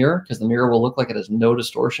front of the mirror, because the mirror will look like it has no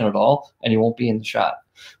distortion at all, and you won't be in the shot.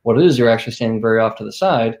 What it is, you're actually standing very off to the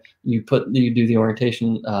side. You do the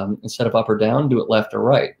orientation, instead of up or down, do it left or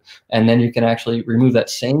right. And then you can actually remove that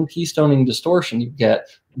same keystoning distortion you get,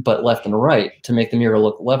 but left and right, to make the mirror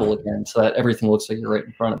look level again, so that everything looks like you're right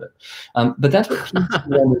in front of it. But that's what PC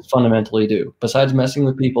lenses fundamentally do. Besides messing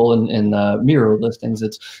with people in mirror listings,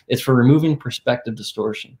 it's for removing perspective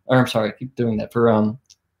distortion. Or I'm sorry, I keep doing that. For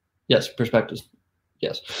yes, perspectives.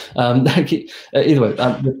 Yes. Either way,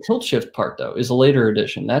 the tilt shift part, though, is a later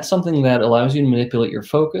addition. That's something that allows you to manipulate your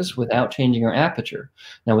focus without changing your aperture.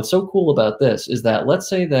 Now, what's so cool about this is that, let's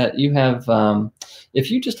say that you have, if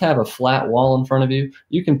you just have a flat wall in front of you,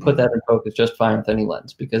 you can put that in focus just fine with any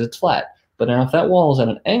lens because it's flat. But now if that wall is at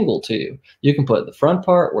an angle to you, you can put the front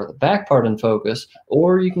part or the back part in focus,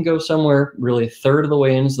 or you can go somewhere really a third of the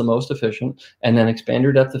way in is the most efficient, and then expand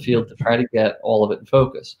your depth of field to try to get all of it in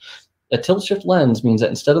focus. A tilt shift lens means that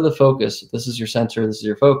instead of the focus, this is your sensor, this is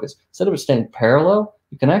your focus, instead of it staying parallel,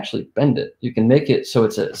 you can actually bend it. You can make it so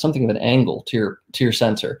it's something of an angle to your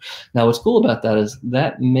sensor. Now, what's cool about that is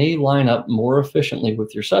that may line up more efficiently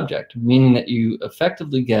with your subject, meaning that you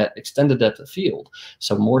effectively get extended depth of field,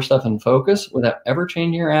 so more stuff in focus without ever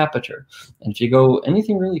changing your aperture. And if you go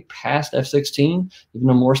anything really past f/16, even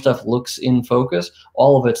though more stuff looks in focus,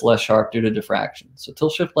 all of it's less sharp due to diffraction. So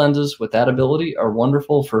tilt shift lenses with that ability are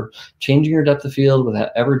wonderful for changing your depth of field without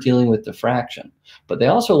ever dealing with diffraction. But they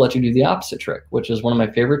also let you do the opposite trick, which is one of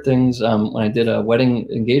my favorite things when I did a wedding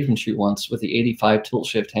engagement shoot once with the 85 tilt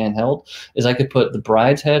shift handheld, is I could put the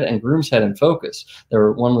bride's head and groom's head in focus.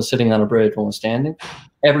 One was sitting on a bridge, one was standing.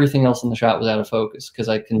 Everything else in the shot was out of focus, because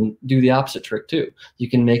I can do the opposite trick too. You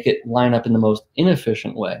can make it line up in the most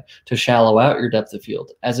inefficient way to shallow out your depth of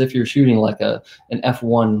field, as if you're shooting like an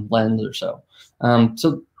f1 lens or so.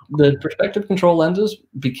 So the perspective control lenses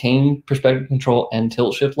became perspective control and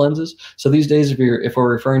tilt shift lenses. So these days, if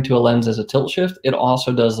we're referring to a lens as a tilt shift, it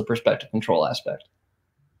also does the perspective control aspect.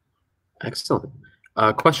 Excellent.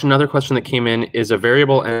 Another question that came in: is a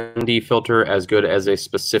variable ND filter as good as a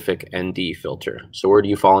specific ND filter? So where do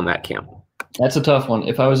you fall in that camp? That's a tough one.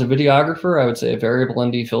 If I was a videographer, I would say a variable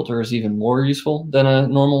ND filter is even more useful than a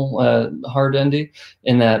normal hard ND.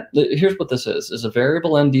 In that, here's what this is a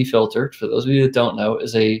variable ND filter, for those of you that don't know,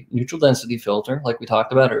 is a neutral density filter, like we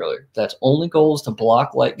talked about earlier. That's only goal is to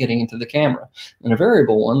block light getting into the camera. And a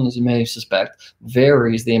variable one, as you may suspect,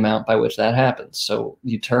 varies the amount by which that happens. So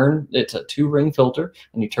it's a 2-ring filter,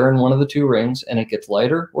 and you turn one of the 2 rings, and it gets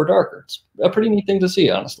lighter or darker. It's a pretty neat thing to see,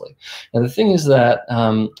 honestly. And the thing is that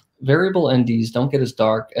variable NDs don't get as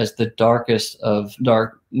dark as the darkest of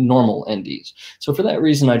dark normal NDs. So for that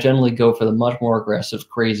reason, I generally go for the much more aggressive,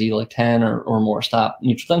 crazy, like 10 or more stop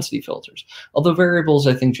neutral density filters. Although variables,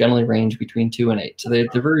 I think, generally range between 2 and 8. So they're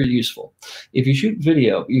very useful. If you shoot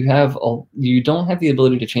video, you don't have the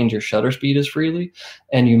ability to change your shutter speed as freely,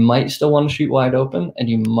 and you might still want to shoot wide open, and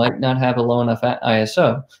you might not have a low enough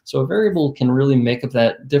ISO. So a variable can really make up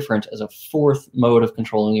that difference as a 4th mode of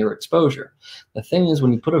controlling your exposure. The thing is,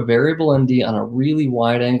 when you put a variable ND on a really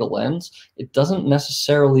wide angle lens, it doesn't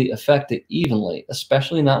necessarily affect it evenly,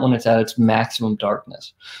 especially not when it's at its maximum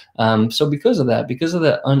darkness. So because of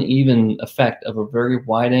that uneven effect of a very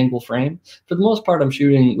wide angle frame, for the most part, I'm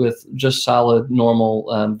shooting with just solid,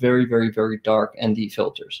 normal, very, very, very dark ND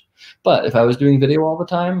filters. But if I was doing video all the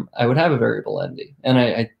time, I would have a variable ND. And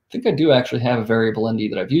I think I do actually have a variable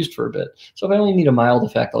ND that I've used for a bit. So if I only need a mild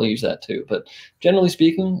effect, I'll use that too. But generally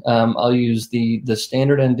speaking, I'll use the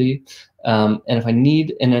standard ND. And if I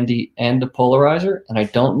need an ND and a polarizer, and I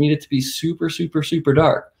don't need it to be super, super, super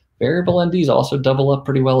dark, variable NDs also double up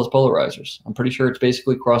pretty well as polarizers. I'm pretty sure it's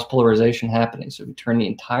basically cross polarization happening. So if you turn the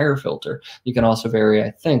entire filter, you can also vary,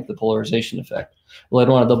 I think, the polarization effect. Well, I'd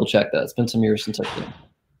want to double check that. It's been some years since I've done it.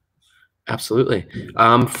 Absolutely.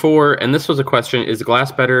 And this was a question: is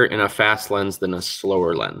glass better in a fast lens than a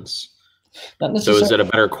slower lens? Not necessarily. So is it a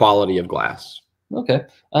better quality of glass? Okay.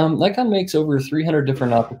 Nikon makes over 300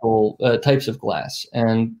 different optical types of glass,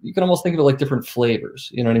 and you can almost think of it like different flavors.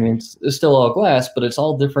 You know what I mean? It's still all glass, but it's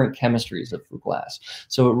all different chemistries of glass.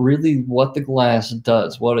 So really what the glass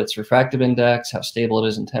does, what its refractive index, how stable it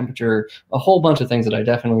is in temperature, a whole bunch of things that I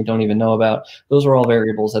definitely don't even know about, those are all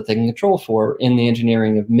variables that they can control for in the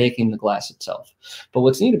engineering of making the glass itself. But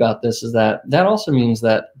what's neat about this is that also means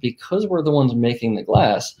that because we're the ones making the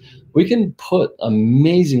glass, we can put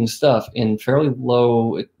amazing stuff in fairly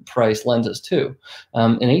low price lenses too.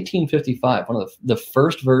 In 1855, one of the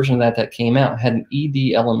first version of that came out had an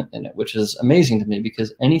ED element in it, which is amazing to me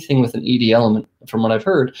because anything with an ED element, from what I've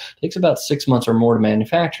heard, takes about 6 months or more to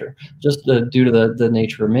manufacture, just due to the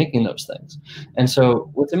nature of making those things. And so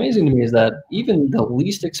what's amazing to me is that even the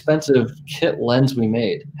least expensive kit lens we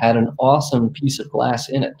made had an awesome piece of glass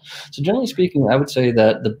in it. So generally speaking, I would say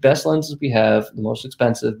that the best lenses we have, the most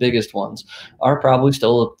expensive, biggest ones, are probably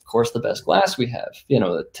still, of course, the best glass we have. You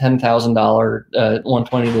know, the $10,000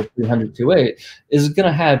 120 to 300 2.8 is going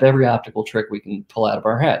to have every optical trick we can pull out of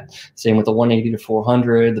our head. Same with the 180 to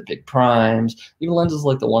 400, the big primes, even lenses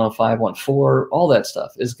like the 105, 1.4, all that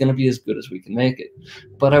stuff is going to be as good as we can make it.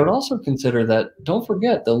 But I would also consider that, don't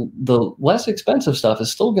forget, the less expensive stuff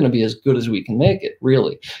is still going to be as good as we can make it,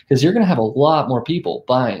 really, because you're going to have a lot more people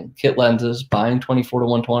buying kit lenses, buying 24 to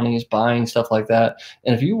 120s, buying stuff like that.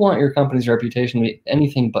 And if you want your company's reputation to be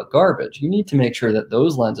anything but garbage, you need to make sure that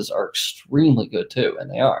those lenses are extremely good too,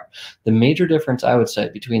 and they are. The major difference, I would say,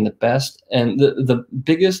 between the best and the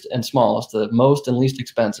biggest and smallest, the most and least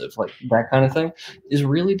expensive, like that kind of thing, is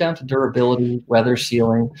really down to durability, weather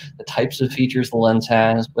sealing, the types of features the lens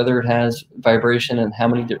has, whether it has vibration and how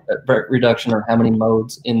many reduction or how many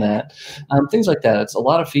modes in that, things like that. It's a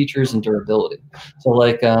lot of features and durability. So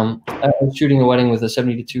like I was shooting a wedding with a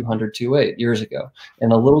 70 to 200 2.8 years ago,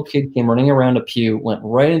 and a little kid came running around a pew, went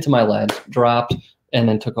right into my lens, dropped, and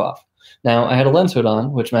then took off. Now, I had a lens hood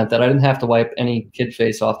on, which meant that I didn't have to wipe any kid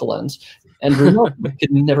face off the lens. And the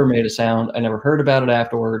kid never made a sound. I never heard about it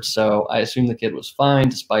afterwards, so I assumed the kid was fine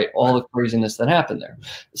despite all the craziness that happened there.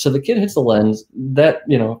 So the kid hits the lens. That,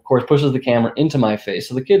 you know, of course, pushes the camera into my face.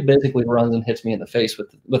 So the kid basically runs and hits me in the face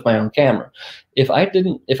with my own camera. If I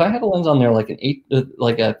had a lens on there like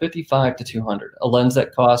a 55 to 200, a lens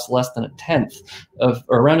that costs less than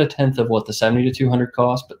around a tenth of what the 70 to 200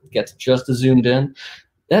 costs, but gets just as zoomed in,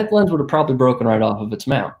 that lens would have probably broken right off of its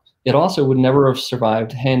mount. It also would never have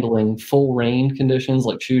survived handling full rain conditions,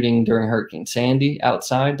 like shooting during Hurricane Sandy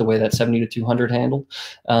outside, the way that 70 to 200 handled,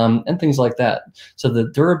 and things like that. So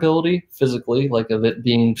the durability physically, like of it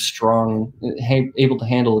being strong, able to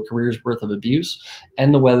handle a career's worth of abuse,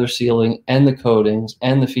 and the weather sealing, and the coatings,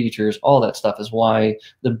 and the features, all that stuff is why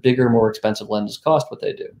the bigger, more expensive lenses cost what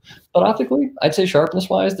they do. But optically, I'd say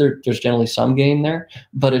sharpness-wise, there's generally some gain there,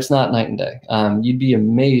 but it's not night and day. You'd be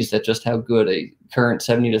amazed at just how good a current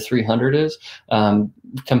 70 to 300 is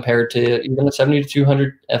compared to even a 70 to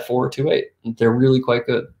 200 f4 or 2.8. They're really quite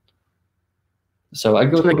good. So I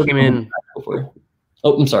go that came in.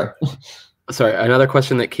 Oh, I'm sorry. Sorry, another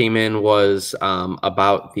question that came in was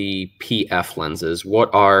about the PF lenses.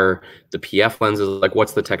 What are the PF lenses? Like,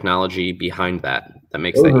 what's the technology behind that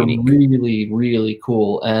makes those that unique? Really, really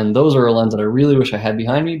cool. And those are a lens that I really wish I had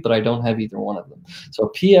behind me, but I don't have either one of them.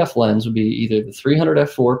 So PF lens would be either the 300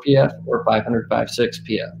 f4 PF or 500 5.6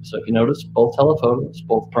 PF. So if you notice, both telephotos,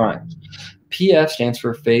 both primes. PF stands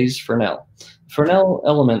for phase Fresnel. Fresnel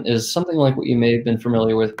element is something like what you may have been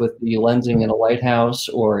familiar with the lensing in a lighthouse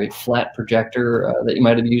or a flat projector that you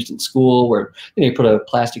might have used in school, where you put a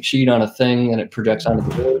plastic sheet on a thing and it projects onto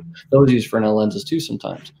the board. Those use Fresnel lenses too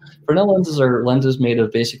sometimes. Fresnel lenses are lenses made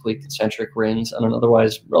of basically concentric rings on an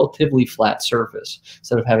otherwise relatively flat surface.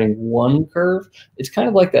 Instead of having one curve, it's kind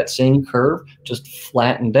of like that same curve, just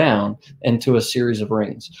flattened down into a series of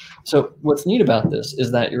rings. So what's neat about this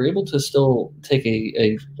is that you're able to still take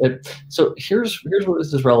so here's what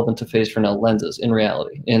is relevant to phase Fresnel lenses in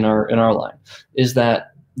reality in our line, is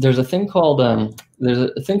that there's a thing called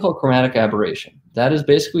chromatic aberration. That is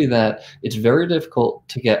basically that it's very difficult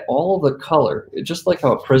to get all of the color, just like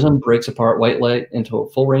how a prism breaks apart white light into a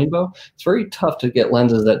full rainbow. It's very tough to get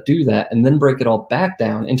lenses that do that and then break it all back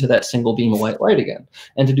down into that single beam of white light again,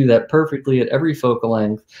 and to do that perfectly at every focal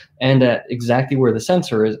length and at exactly where the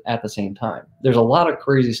sensor is at the same time. There's a lot of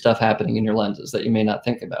crazy stuff happening in your lenses that you may not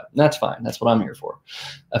think about. And that's fine. That's what I'm here for.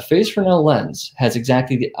 A phase Fresnel lens has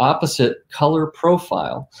exactly the opposite color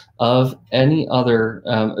profile of any other,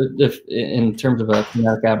 in terms of a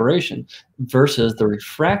chromatic aberration, versus the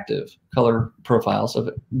refractive color profiles of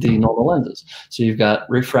the normal lenses. So you've got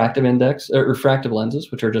refractive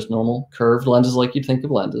lenses, which are just normal curved lenses like you'd think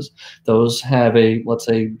of lenses. Those have let's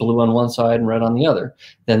say, blue on one side and red on the other.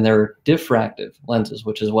 Then there are diffractive lenses,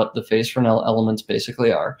 which is what the phase Fresnel elements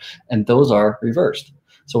basically are, and those are reversed.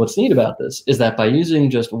 So what's neat about this is that by using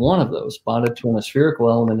just one of those bonded to a spherical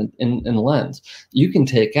element in the lens, you can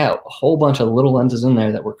take out a whole bunch of little lenses in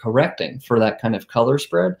there that were correcting for that kind of color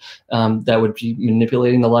spread that would be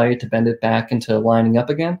manipulating the light to bend it back into lining up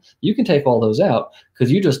again. You can take all those out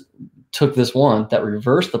because you just took this one that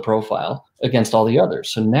reversed the profile against all the others.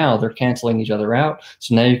 So now they're canceling each other out.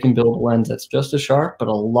 So now you can build a lens that's just as sharp, but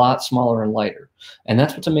a lot smaller and lighter. And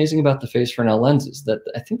that's what's amazing about the Phase 4 now lenses, that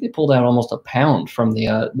I think they pulled out almost a pound from the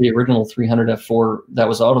original 300 f4 that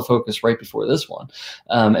was autofocus right before this one,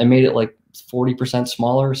 and made it like 40%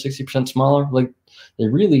 smaller, 60% smaller. Like, they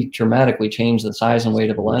really dramatically changed the size and weight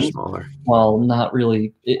of the lens, smaller, while not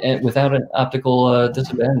really without an optical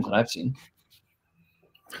disadvantage that I've seen.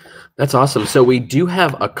 That's awesome. So we do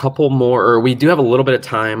have a couple more, or we do have a little bit of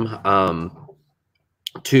time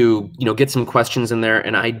to get some questions in there,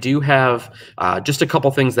 and I do have just a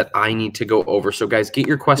couple things that I need to go over. So guys, get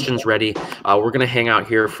your questions ready. We're gonna hang out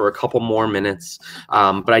here for a couple more minutes,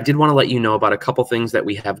 but I did want to let you know about a couple things that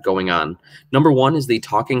we have going on. Number one is the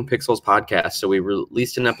Talking Pixels podcast. So we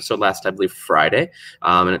released an episode last, I believe, Friday,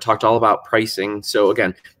 and it talked all about pricing. So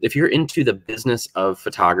again, if you're into the business of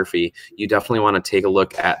photography, you definitely want to take a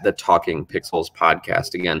look at the Talking Pixels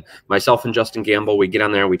podcast. Again, myself and Justin Gamble, we get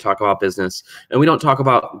on there, we talk about business, and we don't talk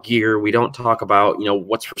about gear. We don't talk about,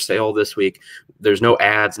 what's for sale this week. There's no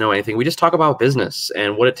ads, no anything. We just talk about business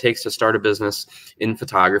and what it takes to start a business in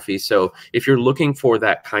photography. So if you're looking for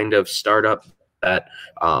that kind of startup, that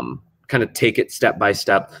kind of take it step by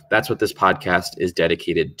step, that's what this podcast is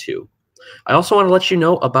dedicated to. I also want to let you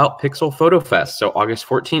know about Pixel Photo Fest. So August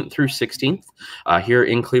 14th through 16th here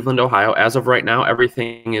in Cleveland, Ohio. As of right now,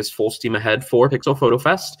 everything is full steam ahead for Pixel Photo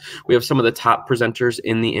Fest. We have some of the top presenters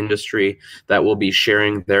in the industry that will be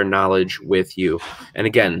sharing their knowledge with you. And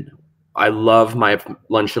again, I love my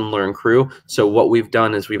Lunch and Learn crew. So what we've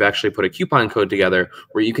done is we've actually put a coupon code together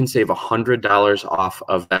where you can save $100 off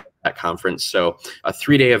of that conference. So a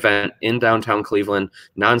 3-day event in downtown Cleveland,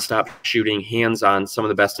 nonstop shooting, hands-on, some of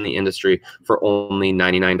the best in the industry for only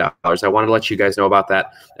 $99. I wanted to let you guys know about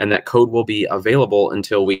that. And that code will be available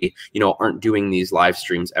until we, aren't doing these live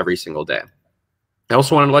streams every single day. I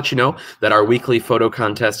also wanted to let you know that our weekly photo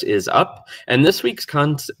contest is up, and this week's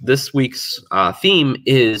theme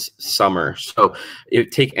is summer. So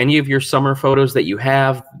take any of your summer photos that you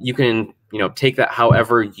have. You can take that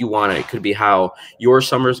however you want it. It could be how your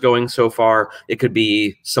summer's going so far. It could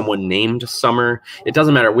be someone named Summer. It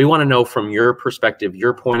doesn't matter. We want to know from your perspective,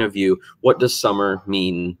 your point of view, what does summer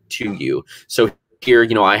mean to you? So here,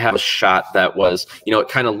 I have a shot that was, it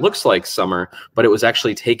kind of looks like summer, but it was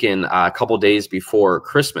actually taken a couple days before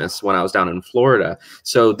Christmas when I was down in Florida.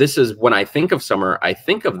 So this is when I think of summer, I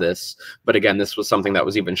think of this. But again, this was something that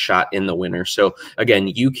was even shot in the winter. So again,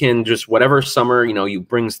 you can just, whatever summer, you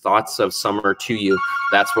brings thoughts of summer to you.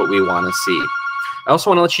 That's what we want to see. I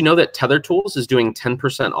also want to let you know that Tether Tools is doing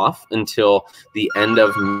 10% off until the end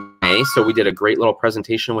of May. So we did a great little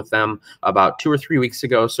presentation with them about 2 or 3 weeks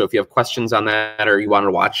ago. So if you have questions on that, or you want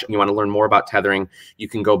to watch and you want to learn more about tethering, you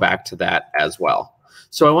can go back to that as well.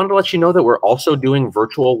 So I wanted to let you know that we're also doing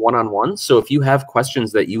virtual one-on-ones. So if you have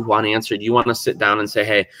questions that you want answered, you want to sit down and say,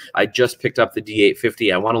 hey, I just picked up the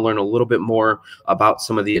D850. I want to learn a little bit more about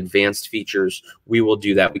some of the advanced features. We will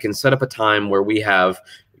do that. We can set up a time where we have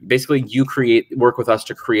basically you work with us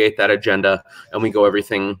to create that agenda, and we go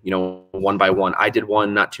everything, one by one. I did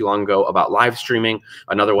one not too long ago about live streaming.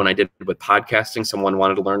 Another one I did with podcasting. Someone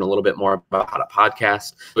wanted to learn a little bit more about how to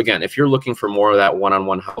podcast. So again, if you're looking for more of that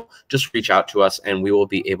one-on-one help, just reach out to us and we will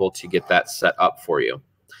be able to get that set up for you.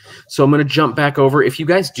 So I'm going to jump back over. If you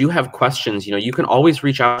guys do have questions, you can always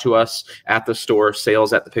reach out to us at the store,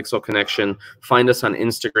 sales at the Pixel Connection. Find us on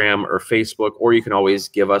Instagram or Facebook, or you can always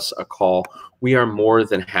give us a call. We are more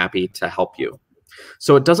than happy to help you.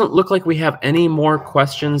 So it doesn't look like we have any more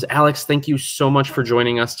questions. Alex, thank you so much for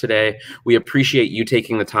joining us today. We appreciate you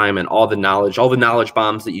taking the time and all the knowledge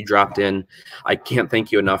bombs that you dropped in. I can't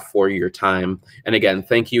thank you enough for your time. And again,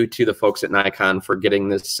 thank you to the folks at Nikon for getting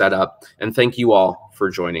this set up. And thank you all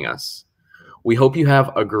for joining us. We hope you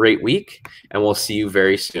have a great week, and we'll see you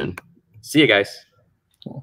very soon. See you guys.